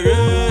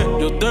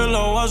pegue. Yo te la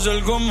voy a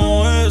hacer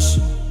como es,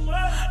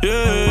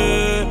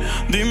 yeah.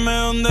 Dime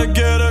dónde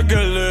quieres que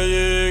le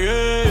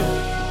llegue.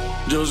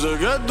 Yo sé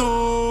que tú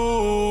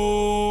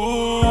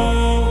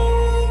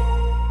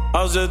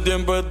hace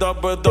tiempo estás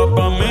puesta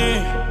pa'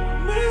 mí.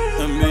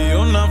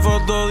 Envío una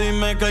foto,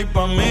 dime que hay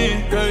pa'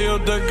 mí, que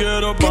yo te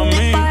quiero pa' mí.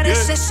 ¿Qué te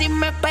parece si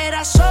me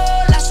esperas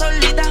sola,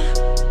 solita?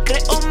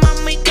 Creo,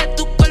 mami, que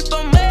tu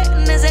cuerpo me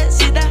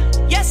necesita.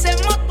 Y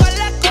hacemos todas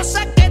las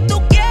cosas que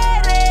tú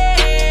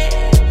quieres,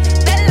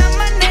 de la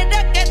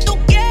manera que tú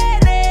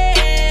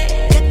quieres.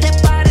 ¿Qué te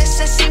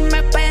parece si me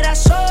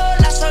esperas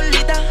sola,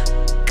 solita?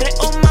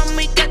 Creo,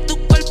 mami, que tu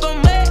cuerpo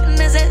me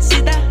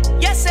necesita.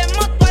 Y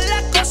hacemos todas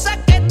las cosas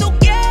que tú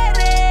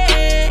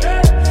quieres,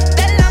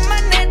 de la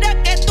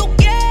manera que tú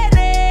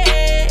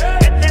quieres.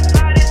 ¿Qué te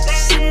parece?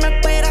 Si me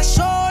esperas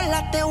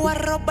sola, te voy a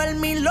robar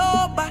mi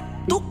loba.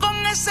 Tú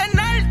con ese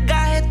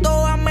nalga,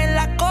 toda me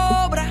la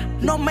cobra.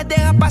 No me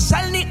deja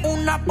pasar ni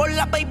una por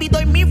la baby,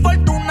 doy mi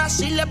fortuna.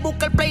 Si le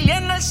busca el play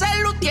en el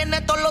celu,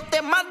 tiene todos los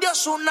temas de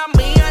Ozuna.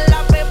 Mía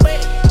la bebé,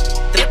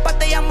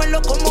 trépate,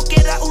 llámelo como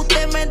quiera.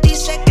 Usted me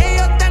dice que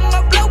yo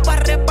tengo flow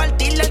para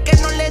repartirle al que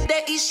no le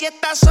dé. Y si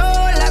está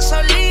sola,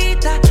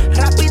 solita,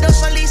 rápido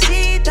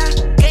solicita,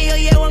 que yo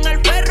llevo en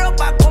el perro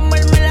pa'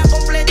 comerme la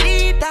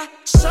completita.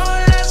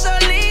 Sola,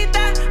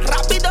 solita,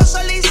 rápido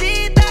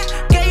solicita,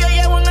 que yo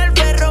llevo en el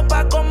perro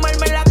pa'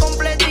 comerme la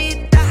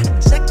completita.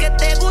 Sé que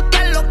te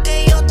gusta lo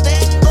que yo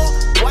tengo.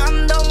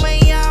 Cuando me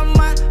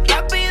llama,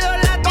 rápido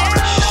la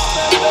atiendo.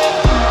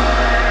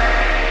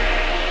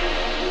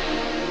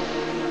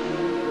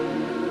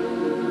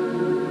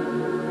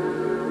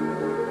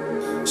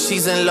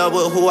 She's in love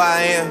with who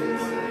I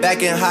am.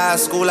 Back in high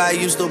school, I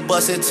used to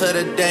bust it to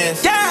the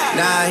dance. Yeah.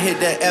 Now I hit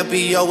the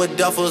FBO with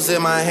duffels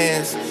in my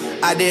hands.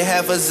 I did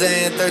half a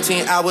Zan,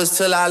 13 hours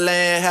till I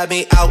land. Had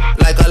me out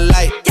like a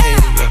light,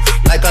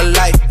 like a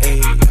light,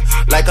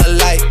 like a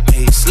light.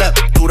 Slept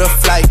through the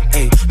flight,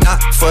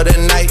 not for the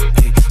night.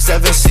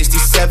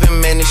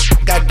 767, man, this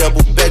shit got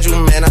double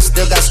bedroom, man. I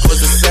still got scores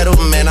to settle,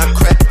 man. I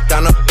crept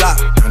down the block,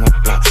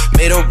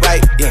 made a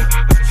right, yeah.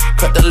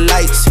 Cut the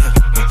lights, yeah.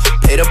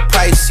 Pay the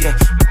price, yeah.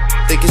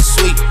 Think it's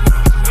sweet,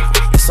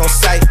 it's on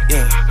sight,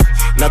 yeah.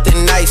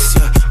 Nothing nice,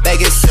 yeah.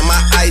 Baggage in my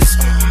ice,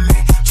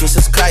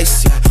 Jesus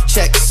Christ, yeah.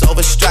 Checks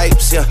over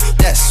stripes, yeah.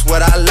 That's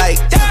what I like,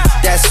 yeah.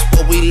 That's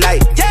what we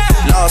like, yeah.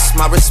 Lost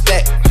my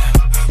respect.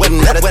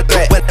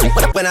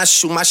 When I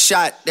shoot my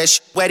shot, that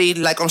shit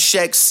wetty like on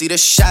Shaq. See the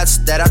shots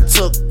that I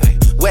took,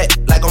 wet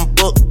like on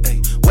Book,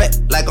 wet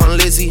like on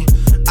Lizzie.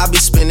 I be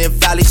spinning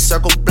valley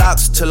circle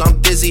blocks till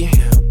I'm dizzy.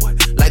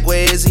 Like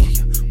where is he?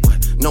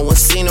 No one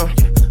seen him.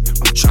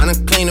 I'm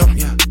tryna clean him.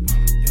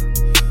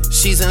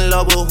 She's in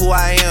love with who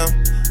I am.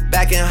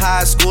 Back in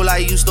high school, I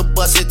used to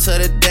bust it to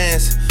the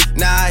dance.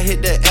 Now I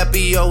hit the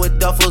FBO with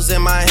duffels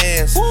in my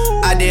hands.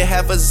 Woo. I did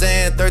half a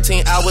Zan,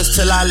 13 hours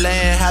till I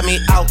land. Had me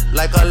out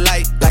like a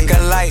light, like a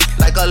light,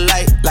 like a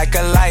light, like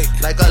a light,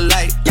 like a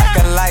light, like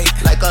a light,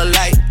 like a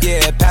light.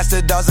 Yeah,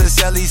 Pastor Dawson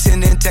Sally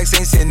sending texts,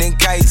 ain't sending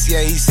kites.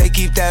 Yeah, he say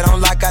keep that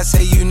on like I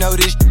say, you know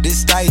this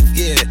tight.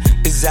 Yeah,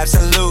 it's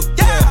absolute.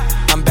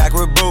 Yeah, I'm back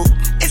with Boot.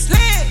 It's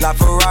lit. La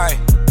Ferrari.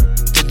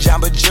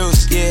 Jamba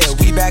Juice, yeah,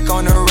 we back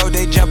on the road,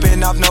 they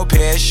jumping off no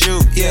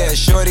parachute, yeah,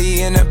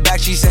 shorty in the back,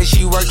 she say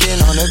she working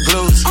on the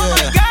glutes,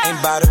 yeah,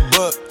 ain't by the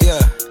book,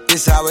 yeah,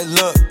 this how it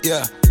look,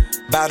 yeah,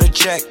 bout to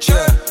check,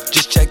 yeah,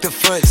 just check the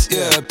foots,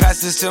 yeah, pass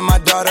this to my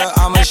daughter,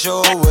 I'ma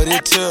show her what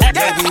it took,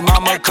 baby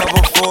mama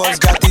couple fours,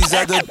 got these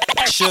other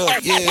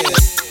shook, yeah.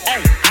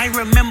 I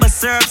remember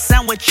syrup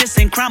sandwiches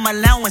and crime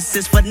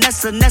allowances.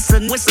 Vanessa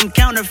with some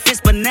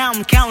counterfeits, but now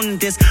I'm counting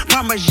this.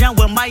 Parmesan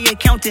where my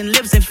accountant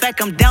lives, in fact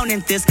I'm down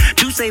in this.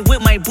 Juice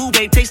with my boo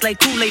babe, tastes like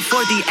Kool-Aid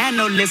for the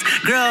analyst.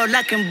 Girl,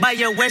 I can buy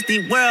your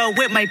Westie world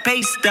with my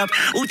pay stuff.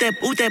 Ooh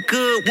that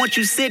good, once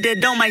you sit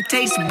it on my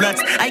taste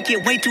buds. I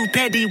get way too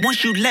petty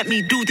once you let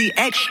me do the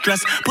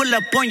extras. Pull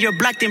up on your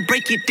block, then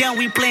break it down,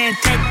 we playing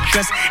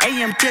Tetris.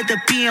 AM to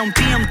the PM,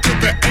 PM to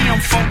the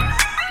AM phone.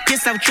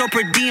 Piss out your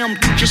per diem,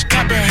 you just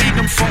gotta hate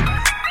them folk.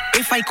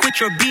 If I quit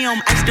your BM,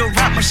 I still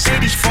rock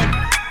Mercedes folk.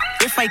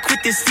 If I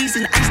quit this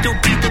season, I still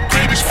be the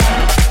greatest folk.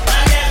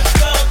 My left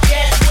stroke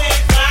just went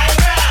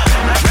viral.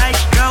 My right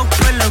stroke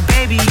put a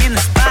baby in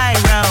a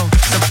spiral.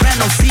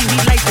 Soprano C, we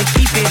like to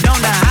keep it on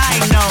the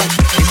high note.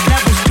 It's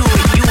levels to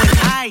it, you and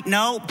I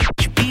know.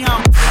 Be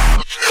on.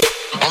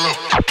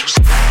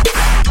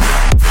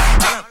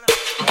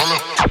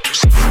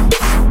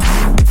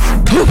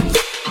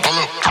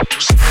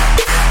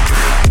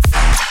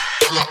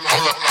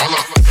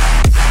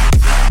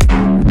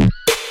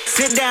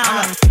 Sit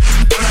down,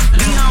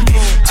 be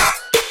humble.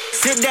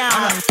 Sit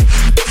down,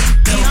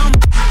 be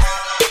humble.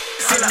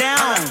 Sit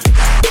down,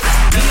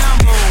 be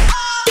humble.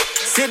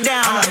 Sit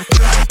down,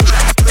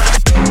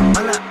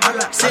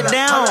 sit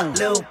down,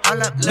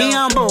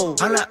 be humble.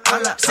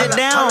 Sit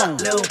down,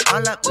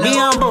 be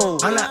humble.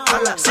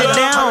 Sit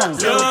down,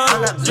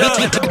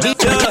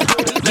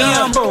 be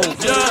humble.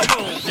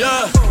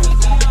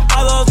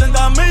 A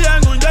 200 millas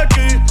en un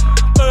jet-ski,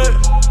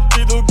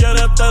 si tú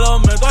quieres te lo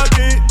meto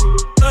aquí,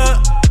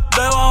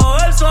 debajo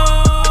del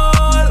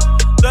sol,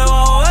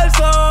 debajo del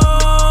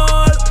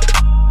sol,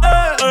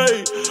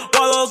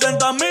 o a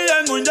 200 millas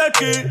en un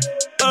jet-ski,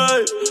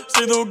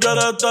 si tú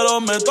quieres te lo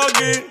meto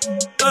aquí,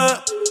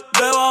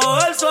 debajo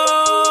del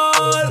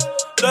sol,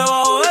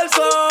 debajo del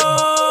sol,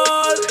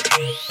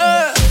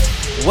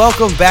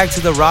 Welcome back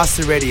to the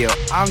Roster Radio.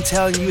 I'm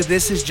telling you,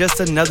 this is just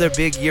another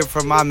big year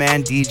for my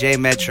man DJ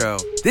Metro.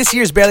 This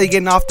year's barely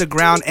getting off the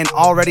ground, and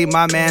already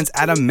my man's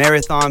at a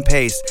marathon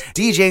pace,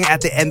 DJing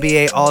at the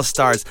NBA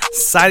All-Stars,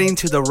 signing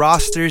to the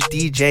Roster's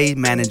DJ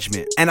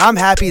management. And I'm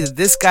happy that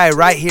this guy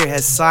right here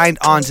has signed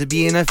on to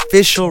be an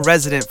official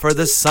resident for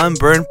the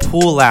Sunburn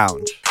Pool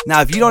Lounge.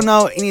 Now, if you don't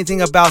know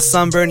anything about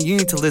Sunburn, you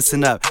need to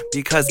listen up,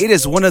 because it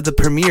is one of the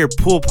premier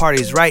pool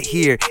parties right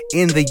here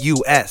in the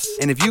US.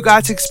 And if you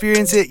got to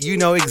experience it, you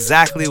know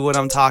exactly what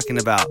I'm talking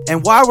about.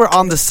 And while we're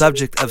on the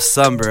subject of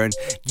Sunburn,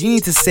 you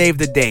need to save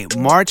the date,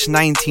 March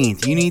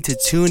 19th. You need to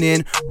tune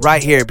in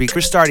right here, because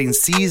we're starting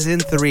season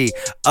 3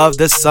 of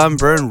the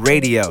Sunburn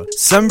Radio.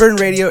 Sunburn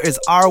Radio is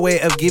our way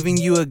of giving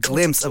you a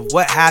glimpse of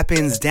what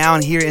happens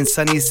down here in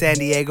sunny San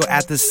Diego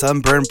at the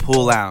Sunburn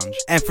Pool Lounge.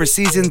 And for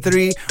season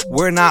 3,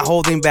 we're not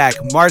holding back.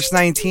 March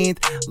 19th,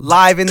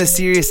 live in the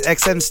Sirius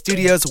XM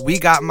studios, we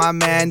got my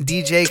man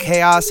DJ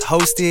Chaos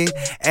hosting,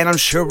 and I'm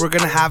sure we're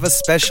gonna have a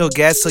special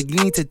guest, so you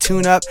need to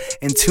tune up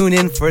and tune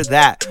in for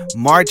that.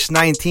 March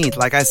 19th,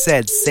 like I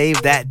said,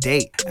 save that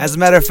date. As a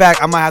matter of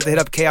fact, I might have to hit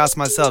up Chaos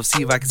myself,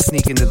 see if I can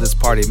sneak into this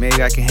party.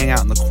 Maybe I can hang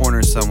out in the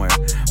corner somewhere.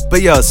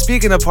 But yo,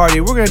 speaking of party,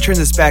 we're gonna turn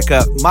this back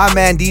up. My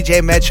man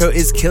DJ Metro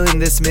is killing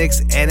this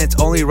mix, and it's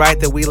only right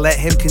that we let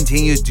him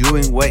continue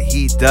doing what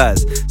he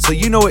does. So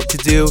you know what to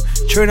do.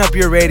 Turn up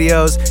your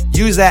radios,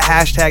 use that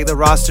hashtag the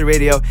roster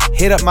radio,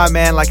 hit up my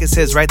man like it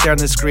says right there on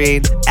the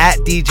screen at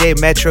DJ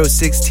Metro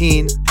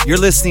 16. You're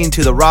listening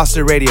to the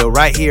roster radio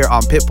right here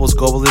on Pitbull's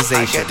Globalization.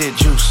 I got that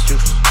juice,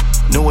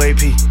 new AP.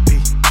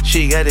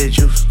 She got that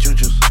juice,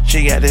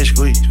 she got that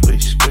squeeze,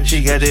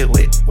 she got that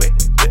wet.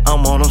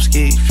 I'm on them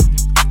skis,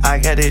 I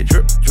got that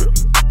drip,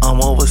 I'm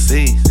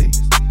overseas.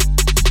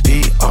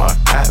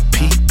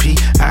 BRIPPING,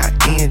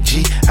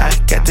 I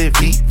got that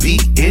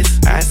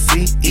VVSICE.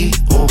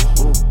 Ooh,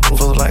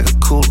 flow like a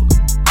cooler.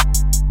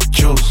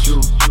 Juice,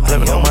 let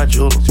me know my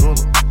jewel.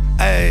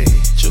 Ayy,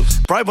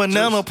 bright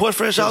banana, put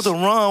fresh out the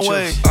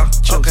runway.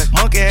 Okay,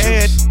 monkey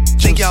head,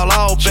 think y'all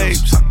all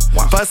babes.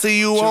 If I see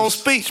you on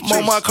speech,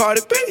 on my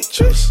Cardi B.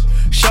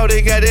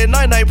 Shawty got that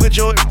night, put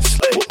your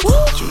sleep.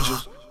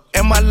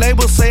 And my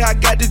label say I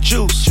got the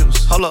juice.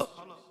 Hold up.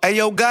 Hey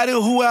yo, got it,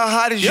 who out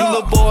hot as you?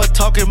 Little boy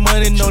talking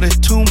money, know that's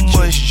too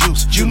much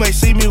juice. You may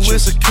see me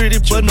with security,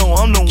 but no,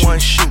 I'm the one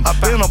shooting. I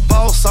been a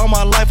boss all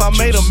my life, I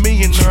made a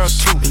millionaire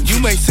too. And you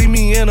may see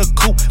me in a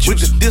coupe with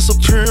the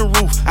disappearing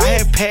roof.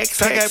 I had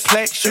packs, I got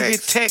plaques, you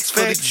get taxed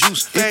for the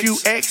juice. If you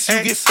ask,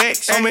 you get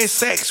facts, I'm in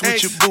sex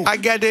with your boo. I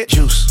got that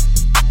juice,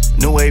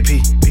 new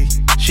AP.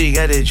 She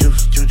got that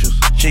juice,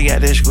 she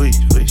got that squeeze,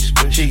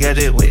 she got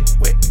that wet.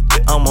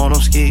 I'm on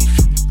them skis,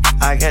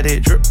 I got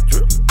that drip,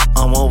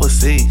 I'm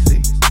overseas.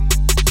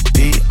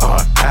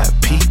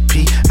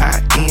 BRIPPING, I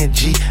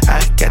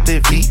got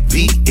that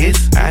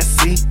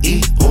VVSICE.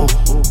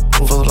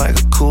 Ooh, flow like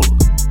a cooler.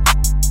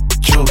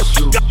 Juice,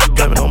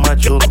 got me on my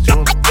jewel.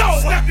 Don't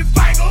snap your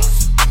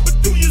fingers, but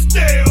do you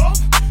still?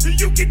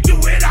 You can do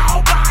it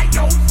all by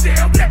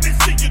yourself. Let me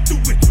see you do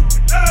it.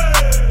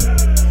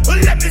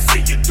 Let me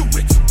see you do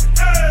it.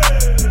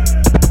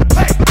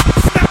 Hey,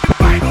 snap your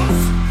fingers,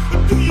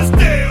 but do you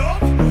still?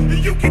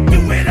 You can do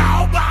it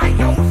all by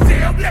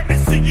yourself. Let me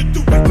see you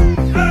do it.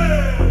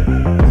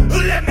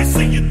 Let me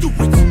see you do it.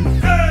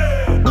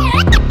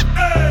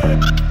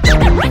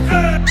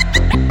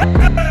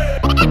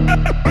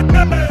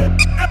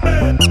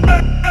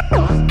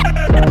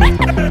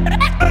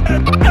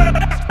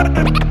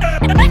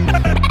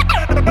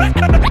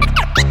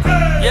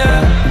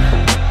 Yeah,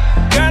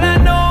 girl, I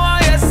know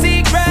all your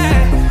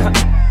secrets.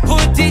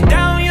 Put it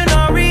down, you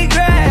no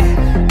regret.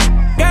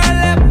 Girl,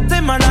 left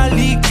him on a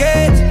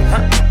leakage.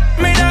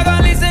 Me not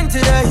gonna listen to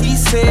the he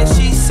said,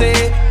 she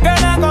said.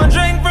 Girl, I gon'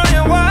 drink from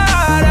your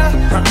water.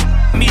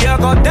 Me I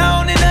go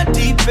down in the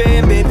deep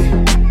end, baby.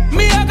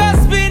 Me I go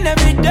spend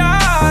every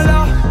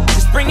dollar.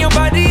 Just bring your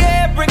body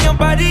here, bring your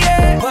body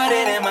here. Put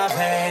it in my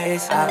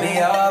face, I'll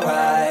be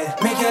alright.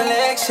 Make your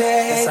legs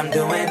shake, yes, I'm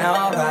doing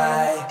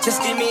alright.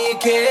 Just give me a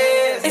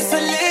kiss, it's a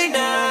late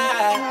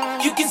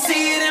night. You can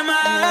see it in my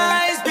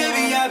eyes,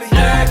 baby, I'll be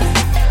lurking.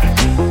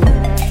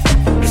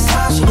 It's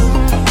how she do.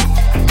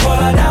 Pull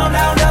her down,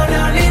 down, down,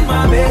 down in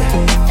my bed.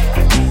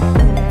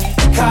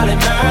 Call it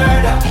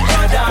murder.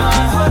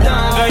 Hold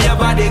on, girl, your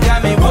body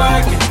got me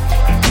working.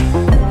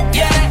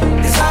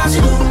 Yeah, it's how she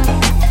do.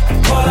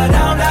 Pull her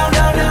down, down,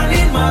 down, down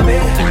in my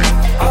bed.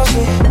 Oh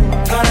shit,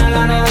 gonna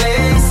learn a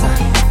lesson.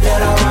 Let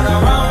her run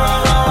around,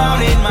 round, round,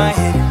 round in my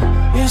head.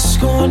 It's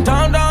going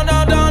down, down,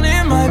 down, down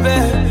in my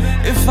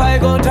bed. If I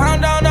go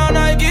down, down, down,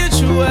 I get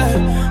you wet.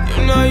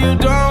 You know you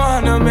don't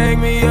wanna make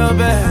me your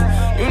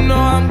bed. You know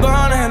I'm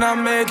gone and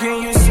I'm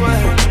making you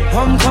sweat.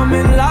 I'm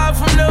coming live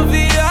from the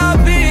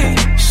VIP.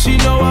 She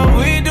know what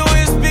we do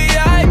is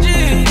B.I.G.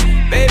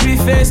 Baby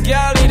face,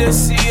 girl, need a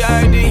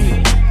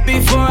CID.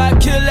 Before I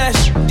kill that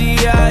shit,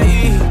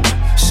 D.I.E.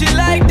 She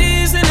like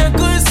these in a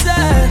good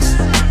sex.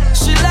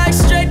 She like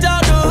straight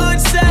out the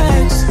hood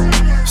sex.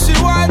 She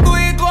want do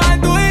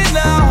it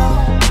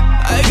now.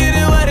 I get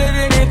it wetter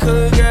than it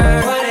could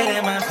get. Put it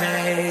in my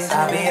face,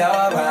 I'll be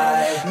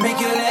alright. Make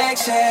your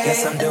legs shake,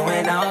 yes, I'm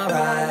doing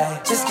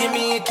alright. Just give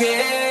me a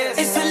kiss,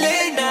 it's a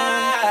late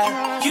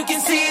night. You can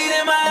see it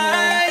in my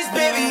eyes,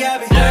 baby, I'll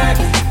be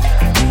lurking.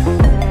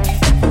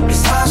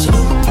 It's how she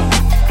do.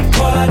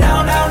 Pull her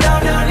down, down,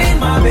 down, down in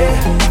my bed.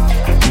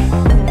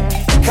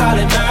 Call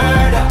it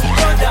murder.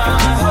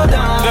 Hold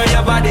on, girl,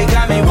 your body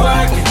got me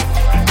working.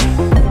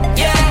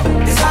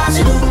 Yeah, it's how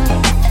she do.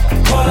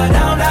 Pull her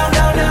down, down,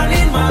 down, down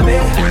in my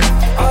bed.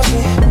 Oh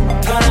shit,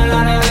 gonna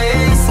learn a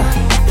lesson.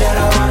 Let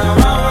her run around,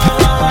 round,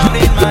 round, round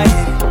in my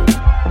head.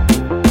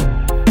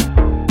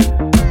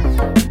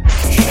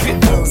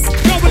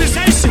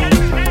 Globalization.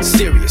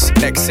 Sirius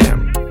XM.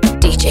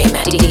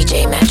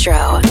 DJ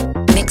Metro.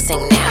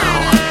 Mixing now.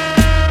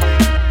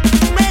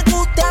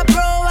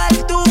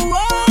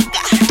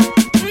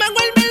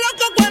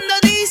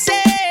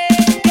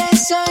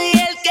 Soy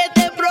el que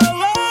te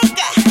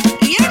provoca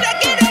y ahora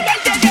quiero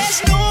verte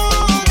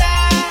desnuda.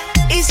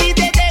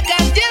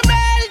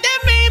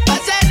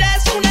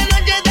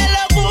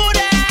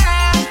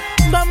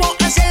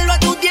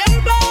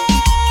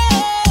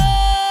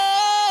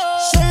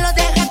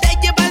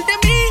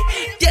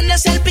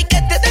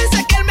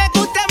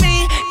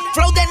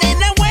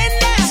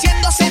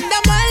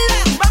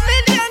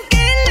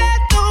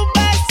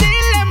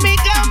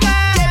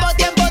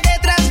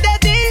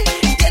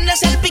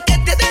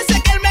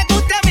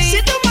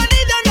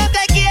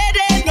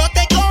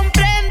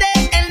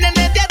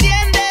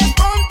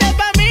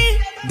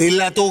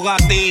 Dile a tu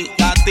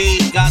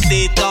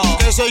gatito,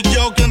 que soy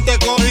yo quien te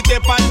coge y te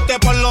parte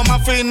por lo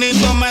más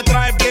finito. Me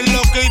traes bien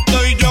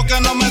loquito y yo que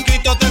no me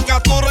quito, te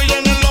capturo y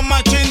en los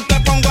machín te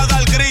pongo a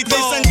dar gritos.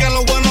 Dicen que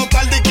lo bueno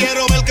tarde y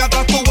quiero ver que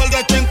atrás tuvo el de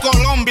hecho en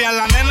Colombia.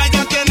 La nena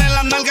ya tiene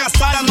las nalgas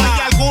sanas. No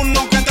hay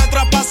alguno que te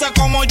traspase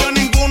como yo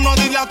ninguno.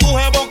 Dile a tu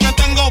jevo que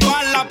tengo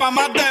bala pa'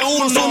 más de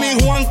uno. No soy ni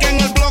Juan que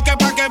en el bloque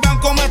pa' que vean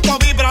cómo esto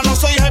vibra. No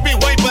soy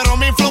heavyweight, pero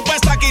mi flow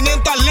pesa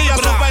 500 libras.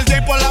 Ya perdí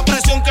por la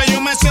presión que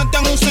yo me siento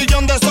en un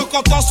sillón de esos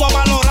costosos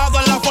valorado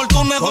en la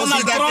fortuna de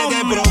Donald Trump. Que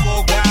te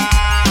provoca,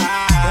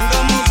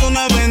 tengamos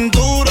una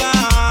aventura.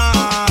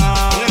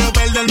 Quiero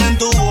perderme en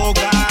tu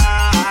boca.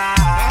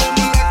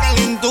 Dame la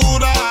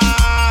calentura.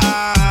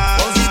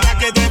 Cosita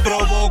que te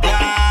provoca,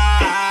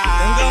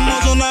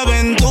 tengamos una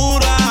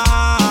aventura.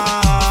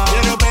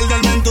 Quiero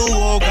perderme en tu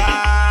boca.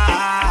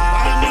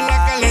 Dame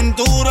la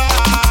calentura.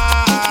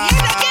 Y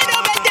no quiero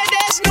verte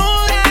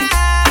desnuda.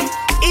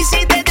 Y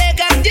si te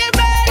dejan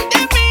llevar de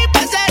mí,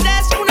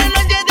 pasarás una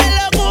noche de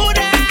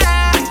locura.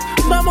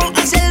 Vamos a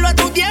hacerlo a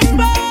tu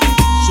tiempo.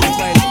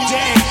 Super J.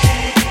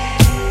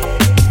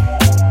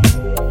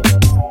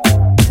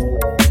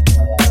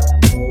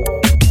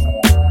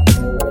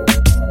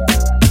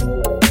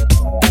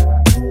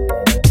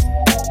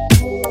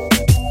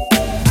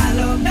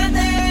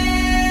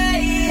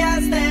 Alócate y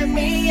hazte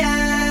mía.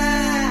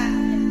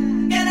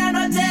 Que la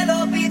noche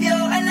lo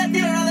pidió, el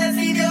destino lo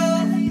decidió.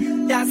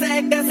 Ya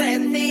sé que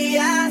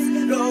sentías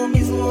lo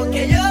mismo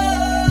que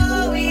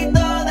yo y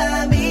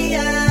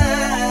todavía.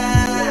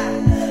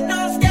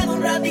 Nos queda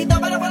un ratito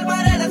para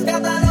formar el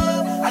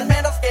escándalo. Al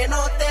menos que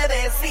no te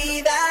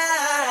decidas.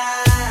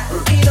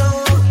 Y no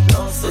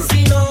sé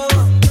si no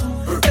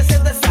te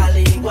sientes al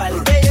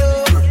igual que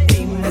yo.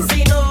 Dime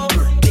si no,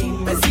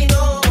 dime si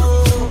no.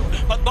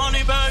 Bad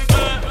Bunny, baby.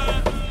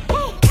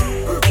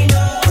 Y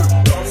no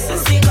sé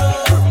si no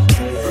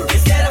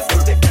quisieras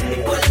sentirte en mi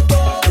cuerpo.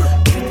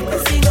 Dime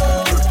si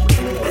no,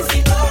 dime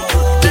si no.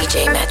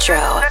 DJ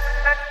Metro.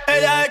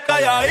 Ella es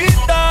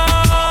calladita,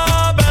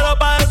 pero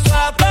pa' eso es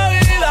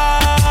atrevida.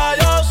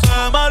 Yo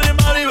sé,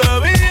 mari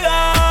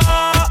bebida,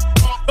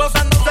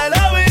 gozándose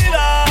la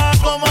vida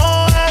como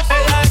es.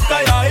 Ella es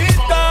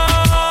calladita,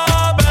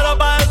 pero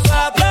pa' eso es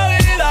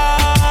atrevida.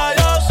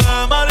 Yo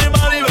sé, mari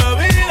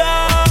bebida,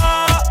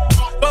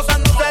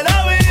 gozándose la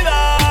vida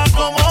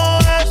como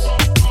es.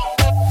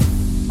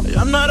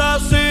 Ella no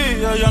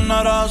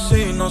era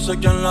así, no sé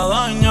quién la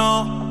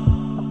dañó.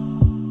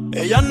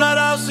 Ella no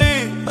era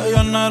así,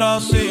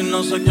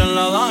 no sé quién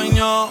la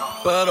dañó.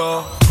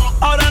 Pero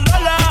ahora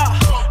enrola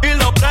y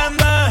lo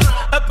prende.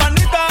 Es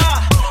panita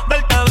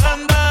del que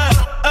vende.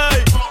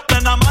 Ey,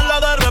 nena mala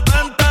de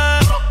repente.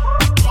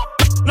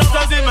 No sé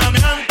si me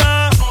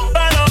miente,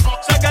 pero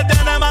sé que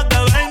tiene más de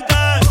 20.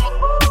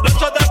 Los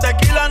shots de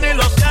tequila ni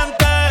lo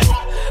siente.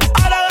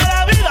 Ahora ve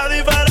la vida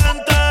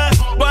diferente.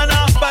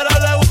 Buena, pero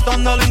le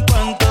gustan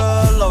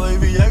delincuentes. La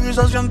baby llega y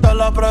se siente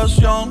la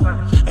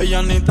presión.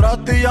 Ella ni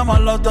trata y llama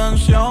la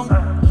atención.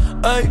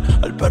 Ey,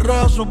 el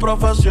perreo es su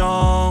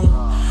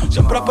profesión.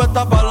 Siempre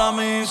apuesta para la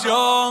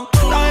misión.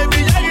 La baby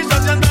llega y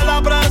se siente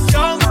la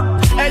presión.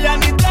 Ella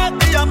ni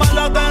trata y llama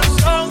la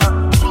atención.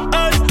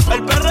 Ey,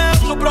 el perreo es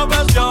su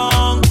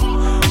profesión.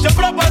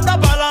 Siempre apuesta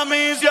para la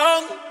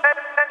misión.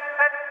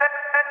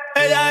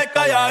 Ella es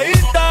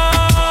calladita,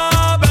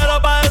 pero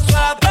pa' eso es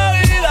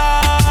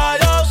atrevida.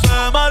 Yo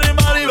sé, mari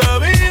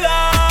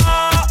bebida,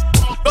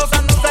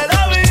 gozándose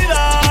la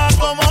vida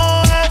como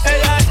es.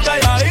 Ella es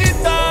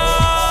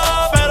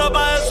calladita, pero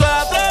pa' eso es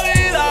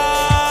atrevida.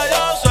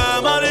 Yo sé,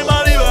 mari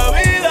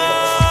bebida,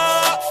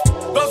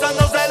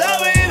 gozándose la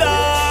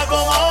vida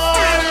como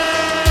es.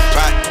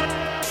 Right.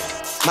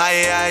 My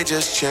AI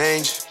just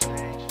changed.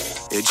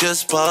 It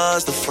just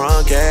buzzed the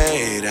front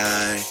gate.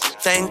 I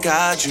thank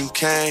God you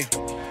came.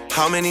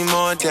 How many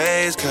more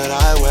days could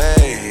I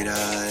wait?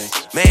 I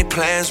made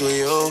plans with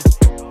you,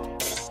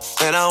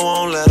 and I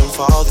won't let them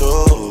fall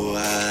through.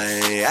 I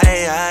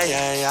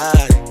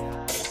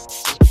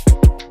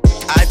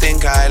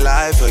think I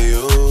lie for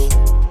you.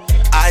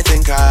 I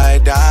think I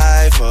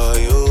die for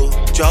you.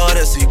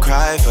 Jodeci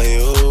cry for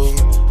you.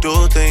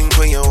 Do things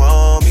when you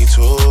want me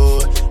to.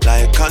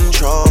 Like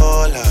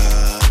controller.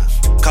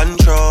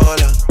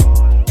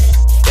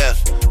 Yeah,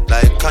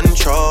 like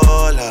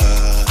controller.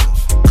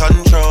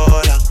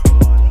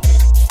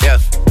 Yeah.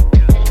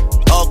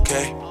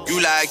 Okay, you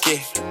like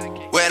it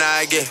when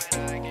I get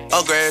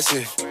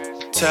aggressive.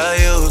 Tell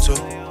you to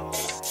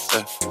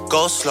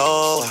go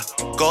slower,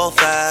 go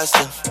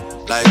faster.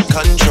 Like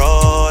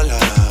controller.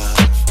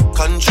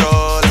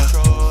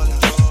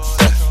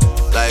 Yeah,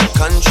 like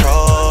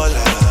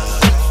controller.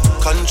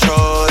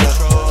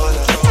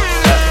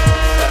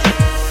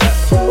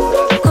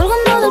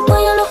 Colgando del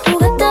cuello los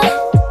juguetes,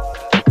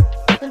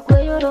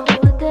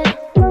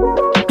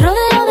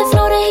 rodeado de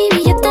flores y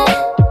billetes,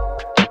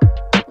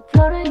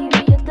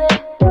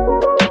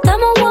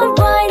 estamos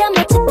worldwide a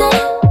machete.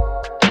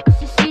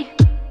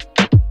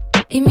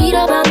 Y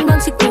mira, bang,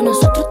 bang, si con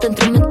nosotros te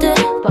entromete.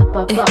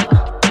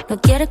 No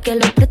quieres que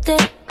lo preste.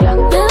 Me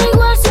da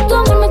igual si tu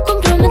amor me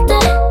compra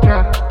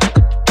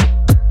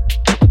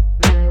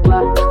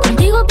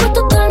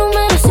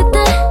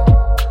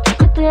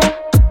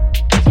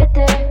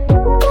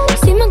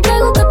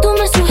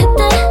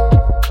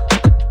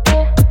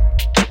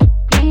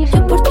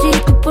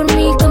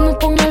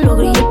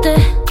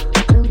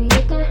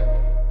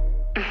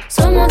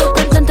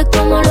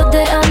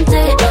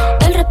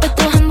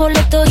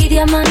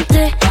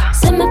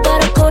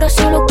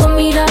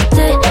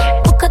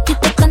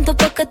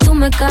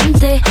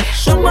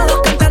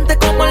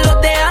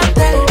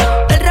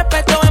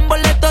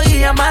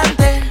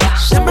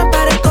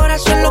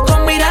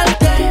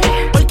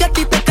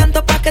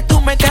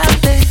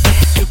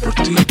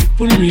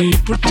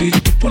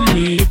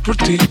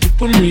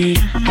por mí.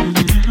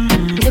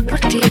 Yo por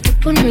ti, tú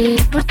por mí,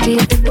 por ti,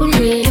 tú por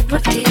mí, yo por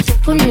ti, tú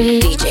por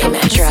mí. DJ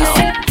Metro.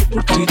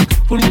 Por ti,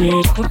 por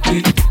mí, por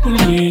ti, por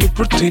mí,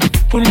 por ti,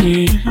 por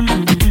mí.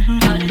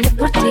 Yo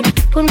por ti,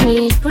 por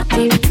mí, por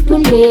ti, por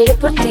mí, yo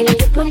por ti,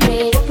 por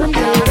mí, por mí.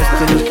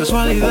 Esto no es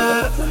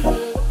casualidad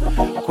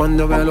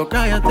cuando veo lo que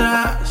hay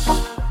atrás.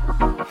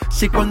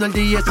 Si cuando el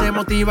DJ se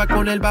motiva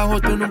con el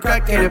bajo, tú nunca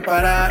quieres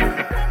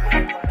parar.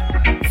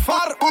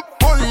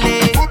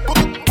 Ponle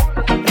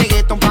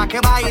reggaeton pa' que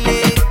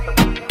baile,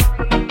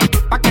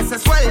 pa' que se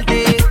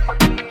suelte.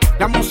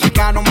 La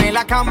música no me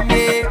la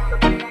cambie.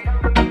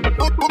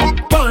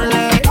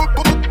 Ponle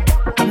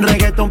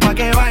reggaeton pa'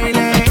 que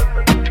baile,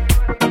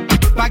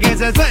 pa' que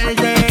se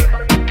suelte.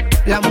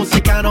 La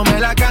música no me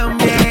la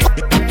cambie.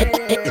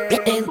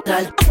 Entra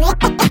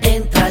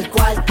al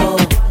cuarto,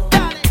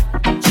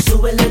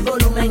 súbele el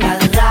volumen al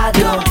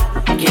radio,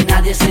 que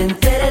nadie se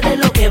entere de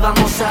lo que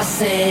vamos a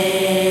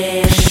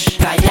hacer.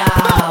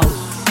 Callao,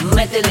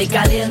 métele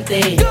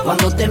caliente.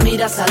 Cuando te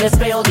miras al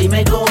espejo,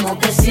 dime cómo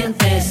te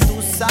sientes.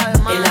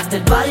 El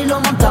after party lo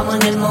montamos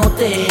en el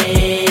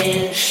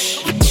motel.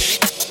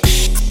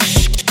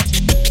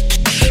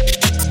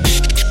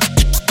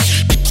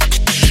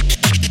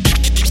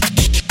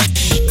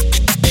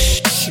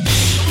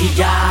 Y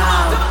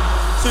ya.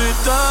 Si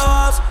te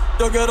vas,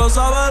 yo quiero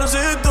saber si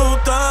tú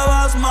te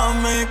vas,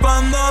 mami.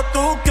 Cuando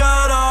tú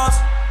quieras,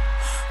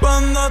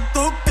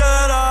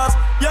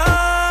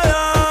 yeah, yeah.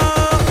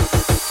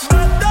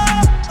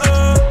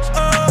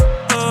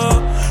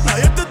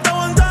 Nadie te está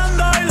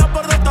aguantando y la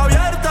puerta está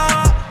abierta.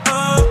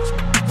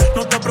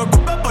 No te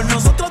preocupes por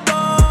nosotros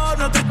dos,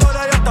 nuestra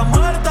historia ya está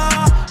muerta.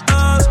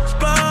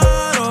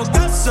 Espero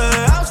que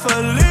seas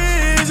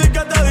feliz y que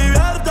te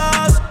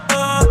diviertas.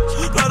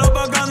 Pero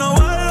pa' que no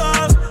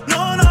vuelvas,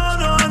 no, no,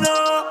 no, no.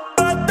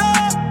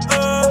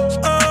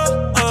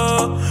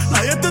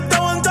 Nadie te está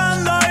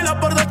aguantando y la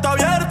puerta está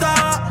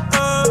abierta.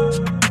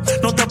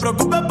 No te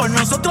preocupes por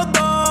nosotros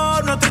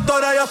dos, nuestra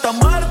historia ya está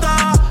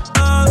muerta.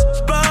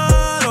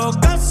 Espero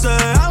que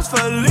seas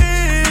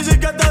feliz y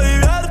que te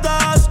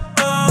diviertas.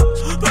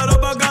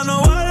 Pero pa' que no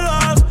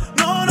vuelvas,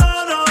 no,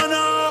 no, no,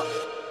 no.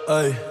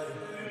 Ey,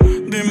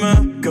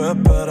 dime qué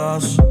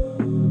esperas.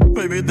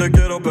 Baby, te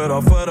quiero pero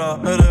afuera.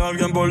 Eres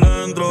alguien por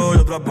dentro y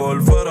otra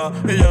por fuera.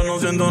 Y ya no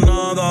siento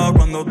nada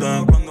cuando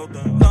te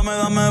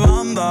dame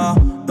banda,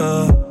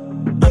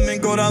 en mi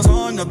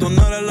corazón ya tú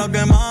no eres la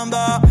que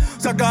manda.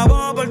 Se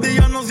acabó, por ti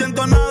ya no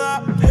siento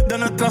nada. De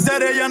nuestra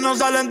serie ya no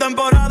sale en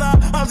temporada.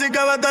 Así que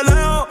vete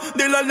lejos,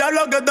 dile al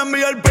diablo que te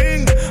envíe el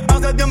ping.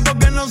 Hace tiempo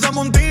que no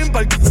somos un team.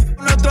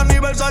 Nuestro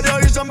aniversario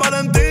y San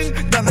Valentín.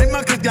 Ya no hay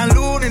más Cristian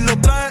Luna y lo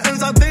trae en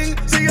satín.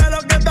 Sigue lo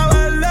que está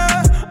verde,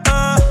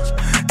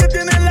 que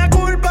tienes la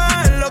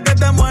culpa en lo que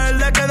te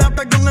muerde.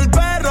 Quédate con el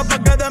perro pa'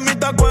 que de mí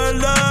te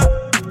acuerdes.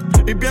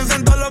 Y piensa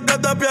en todo lo que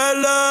te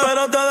pierdes.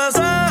 Pero te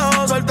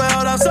deseo suerte,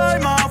 ahora soy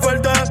más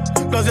fuerte.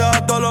 Gracias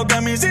a todo lo que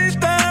me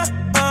hiciste.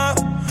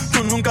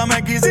 Tú nunca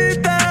me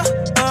quisiste.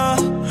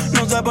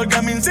 No sé por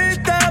qué me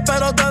insistes,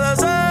 pero te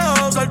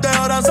deseo suerte,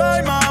 ahora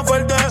soy más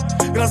fuerte.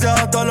 Gracias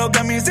a todo lo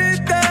que me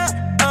hiciste.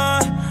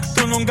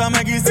 Tú nunca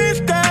me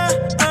quisiste.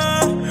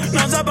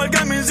 No sé por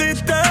qué me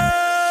insistes.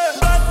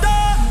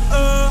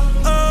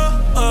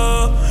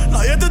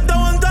 Nadie te está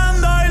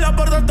aguantando y la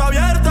puerta está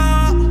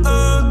abierta.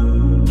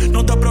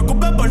 No te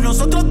preocupes por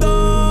nosotros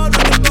dos,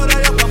 nuestra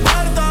historia ya está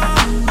muerta.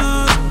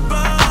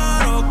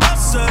 Espero que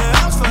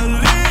seas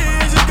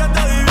feliz y que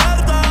te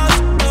diviertas.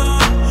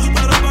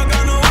 Pero pa'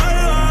 que no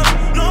vuelvas,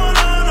 no,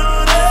 no,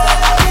 no, no.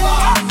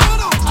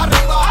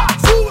 Arriba,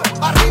 sube,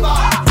 arriba,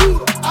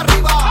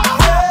 arriba,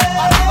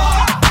 arriba,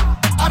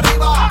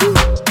 arriba,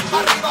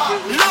 arriba,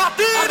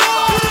 latino.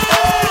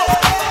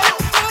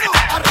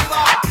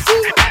 Arriba,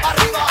 sube,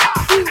 arriba,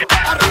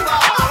 arriba, arriba,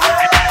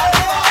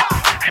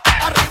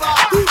 arriba,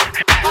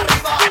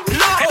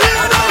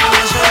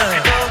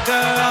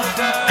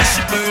 It's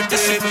your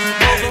birthday,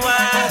 over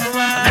wine. I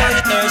know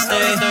you're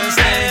thirsty,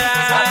 say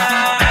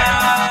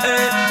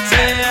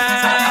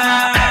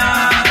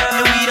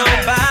and we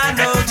don't buy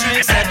no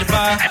drinks at the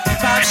bar.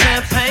 Pop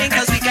champagne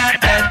 'cause we got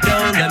that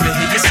dough. Let me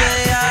hear you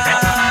say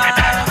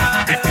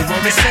if you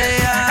want me say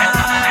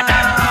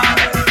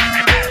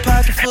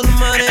Pocket full of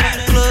money,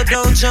 club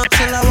don't jump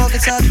till I walk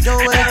inside the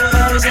doorway.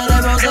 Bottles of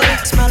that rose,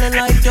 smiling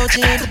like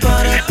Dolce and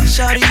Gabbana.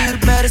 Shawty, you the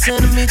baddest,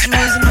 and to meet you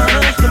is an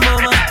honor. The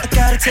mama, I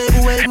got a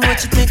table waiting.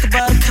 What you think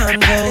about a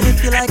condo? And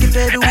if you like it,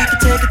 baby, we can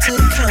take it to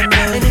the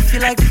condo. And if you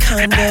like the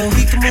condo,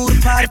 we can move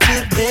the party to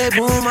the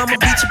bedroom. I'ma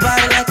beat your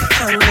body like a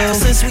condo.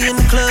 Since we in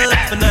the club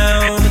for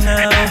now,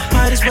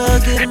 might as well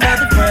get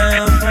another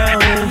round.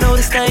 No,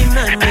 this ain't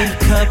nothing in the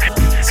cup,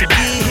 so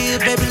get here,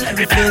 baby, let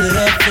me fill it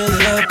up.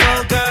 Oh,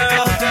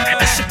 girl,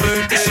 it's your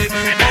birthday,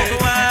 over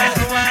wine.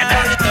 I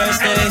know you're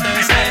thirsty,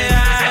 say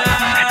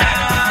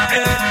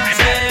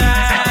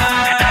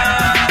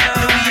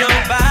and we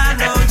don't buy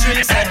no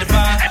drinks at the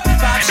bar.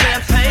 Pop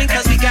champagne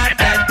 'cause we got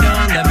that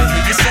dough. Let me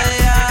hear you say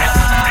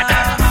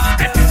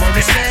if you want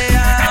me say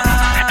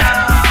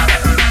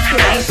I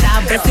ain't shy,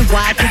 bustin'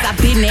 wide 'cause I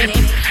been in it.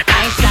 I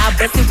ain't shy,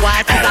 bustin'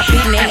 wide 'cause I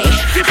been in it.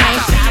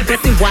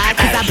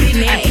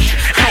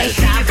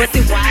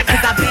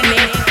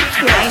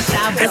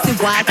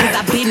 wide, cause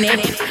I been in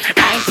it.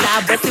 I ain't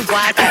shy, busted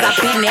wide, cause I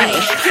been in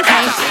it.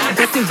 I ain't shy,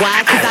 busted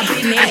wide, cause I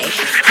been in it.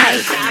 I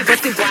ain't shy,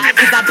 busted wide,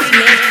 cause I been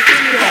in it.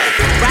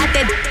 Ride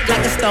that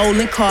like a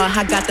stolen car.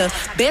 I got the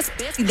best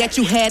that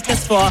you had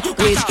thus far.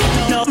 Which,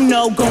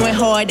 no, going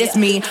hard, it's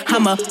me.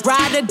 I'm a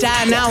ride or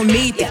die, and I don't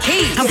need the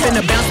key. I'm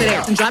finna bounce it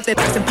out and drop that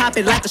and pop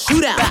it like a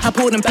shootout. I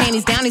pull them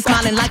panties down, they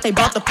smiling like they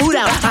brought the food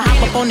out. I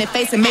hop up on their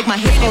face and make my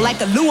hips go like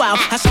a luau.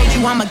 I showed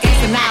you I'm a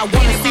gangster, now I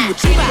wanna see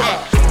what you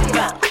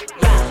got.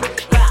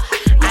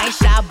 I ain't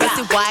shy,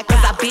 busted wide,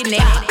 cause I been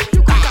there.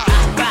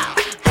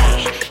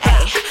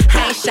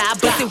 I ain't shy,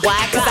 busted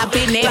wide, cause I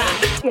been there.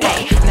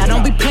 Hey, now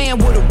don't be playing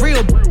with a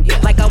real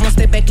like I won't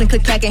step back and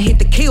click clack and hit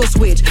the kill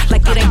switch.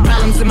 Like it ain't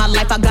problems in my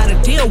life I gotta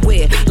deal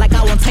with. Like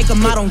I won't take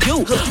them out on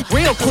you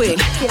real quick.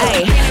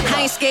 Hey,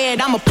 I ain't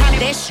scared, I'ma pop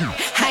that shit.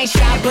 I ain't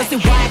shy,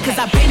 busted wide, cause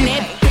I been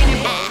there.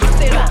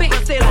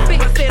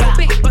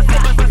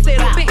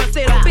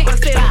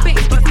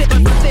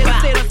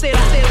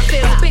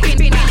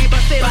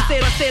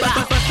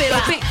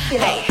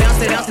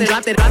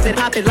 Bounce it, drop it,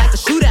 pop it like a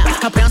shootout.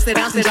 Bounce it,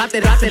 drop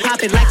it,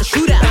 pop it like a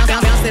shootout.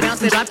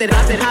 Bounce it, drop it,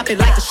 pop it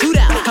like a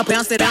shootout.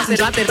 Bounce it, drop it,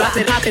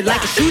 pop it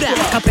like a shootout.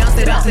 Bounce it,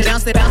 drop it,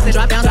 bounce it, bounce it,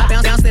 drop it, bounce it,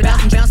 bounce it,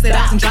 bounce it, bounce it,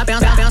 drop it,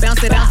 bounce it, bounce it,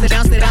 bounce it, bounce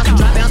it, drop it,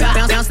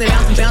 bounce it,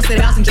 bounce it,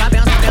 bounce it, drop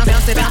it,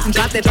 bounce it, bounce it,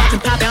 drop it, drop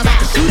it, pop it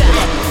like a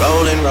shootout.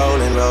 Rolling,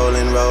 rolling,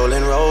 rolling,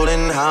 rolling,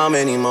 rolling. How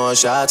many more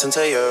shots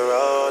until you're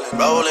rolling?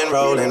 Rolling,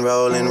 rolling,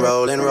 rolling,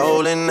 rolling,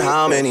 rolling.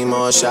 How many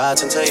more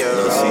shots until you're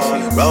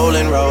rolling?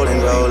 Rolling,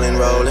 rolling, rolling,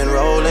 rolling,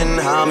 rolling.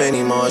 How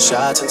many more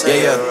shots until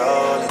you're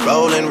rolling?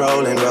 Rolling,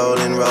 rolling,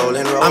 rolling,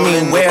 rolling, rolling. I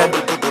mean, where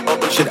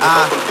should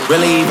I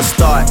really even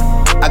start?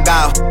 I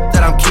got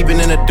that I'm keeping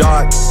in the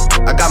dark.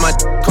 I got my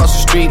across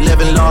the street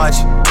living large.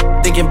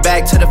 Thinking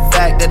back to the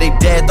fact that they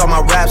dead, thought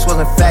my raps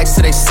wasn't facts,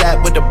 so they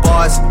sat with the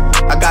bars.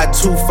 I got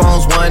 2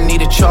 phones, one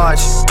need a charge.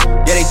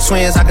 Yeah, they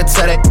twins, I could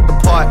tell that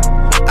apart.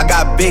 I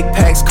got big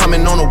packs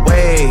coming on the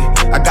way.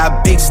 I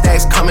got big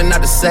stacks coming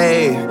out to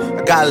save.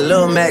 I got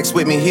Lil Max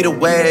with me, he the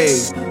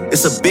wave.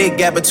 It's a big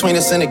gap between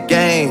us and the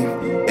game.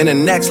 In the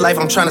next life,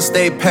 I'm trying to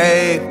stay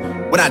paid.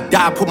 When I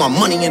die, put my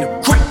money in the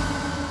grave.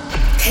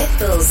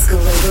 Pitbull's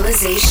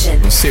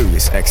Globalization.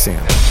 Sirius XM.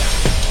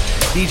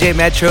 DJ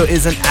Metro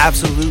is an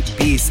absolute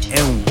beast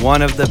and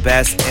one of the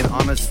best, and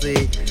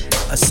honestly,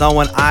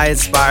 someone I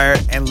inspire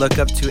and look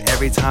up to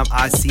every time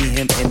I see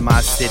him in my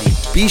city.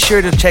 Be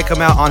sure to check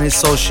him out on his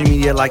social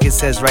media, like it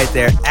says right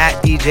there,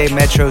 at DJ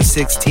Metro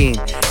 16.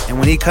 And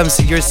when he comes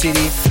to your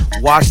city,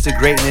 watch the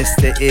greatness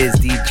that is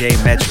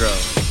DJ Metro.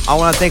 I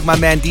want to thank my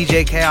man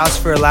DJ Chaos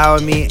for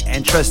allowing me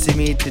and trusting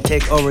me to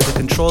take over the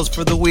controls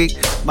for the week.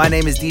 My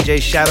name is DJ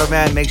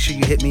Shadowman. Make sure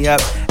you hit me up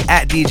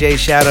at DJ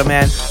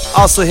Shadowman.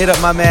 Also hit up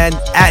my man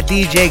at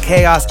DJ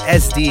Chaos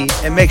SD,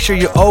 and make sure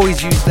you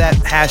always use that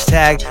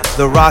hashtag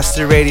The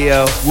Roster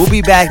Radio. We'll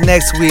be back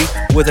next week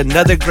with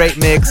another great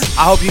mix.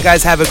 I hope you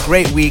guys have a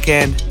great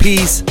weekend.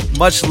 Peace,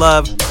 much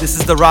love. This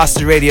is The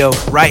Roster Radio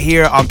right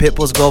here on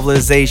Pitbull's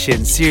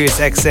Globalization, Sirius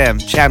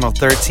XM, Channel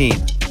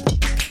 13.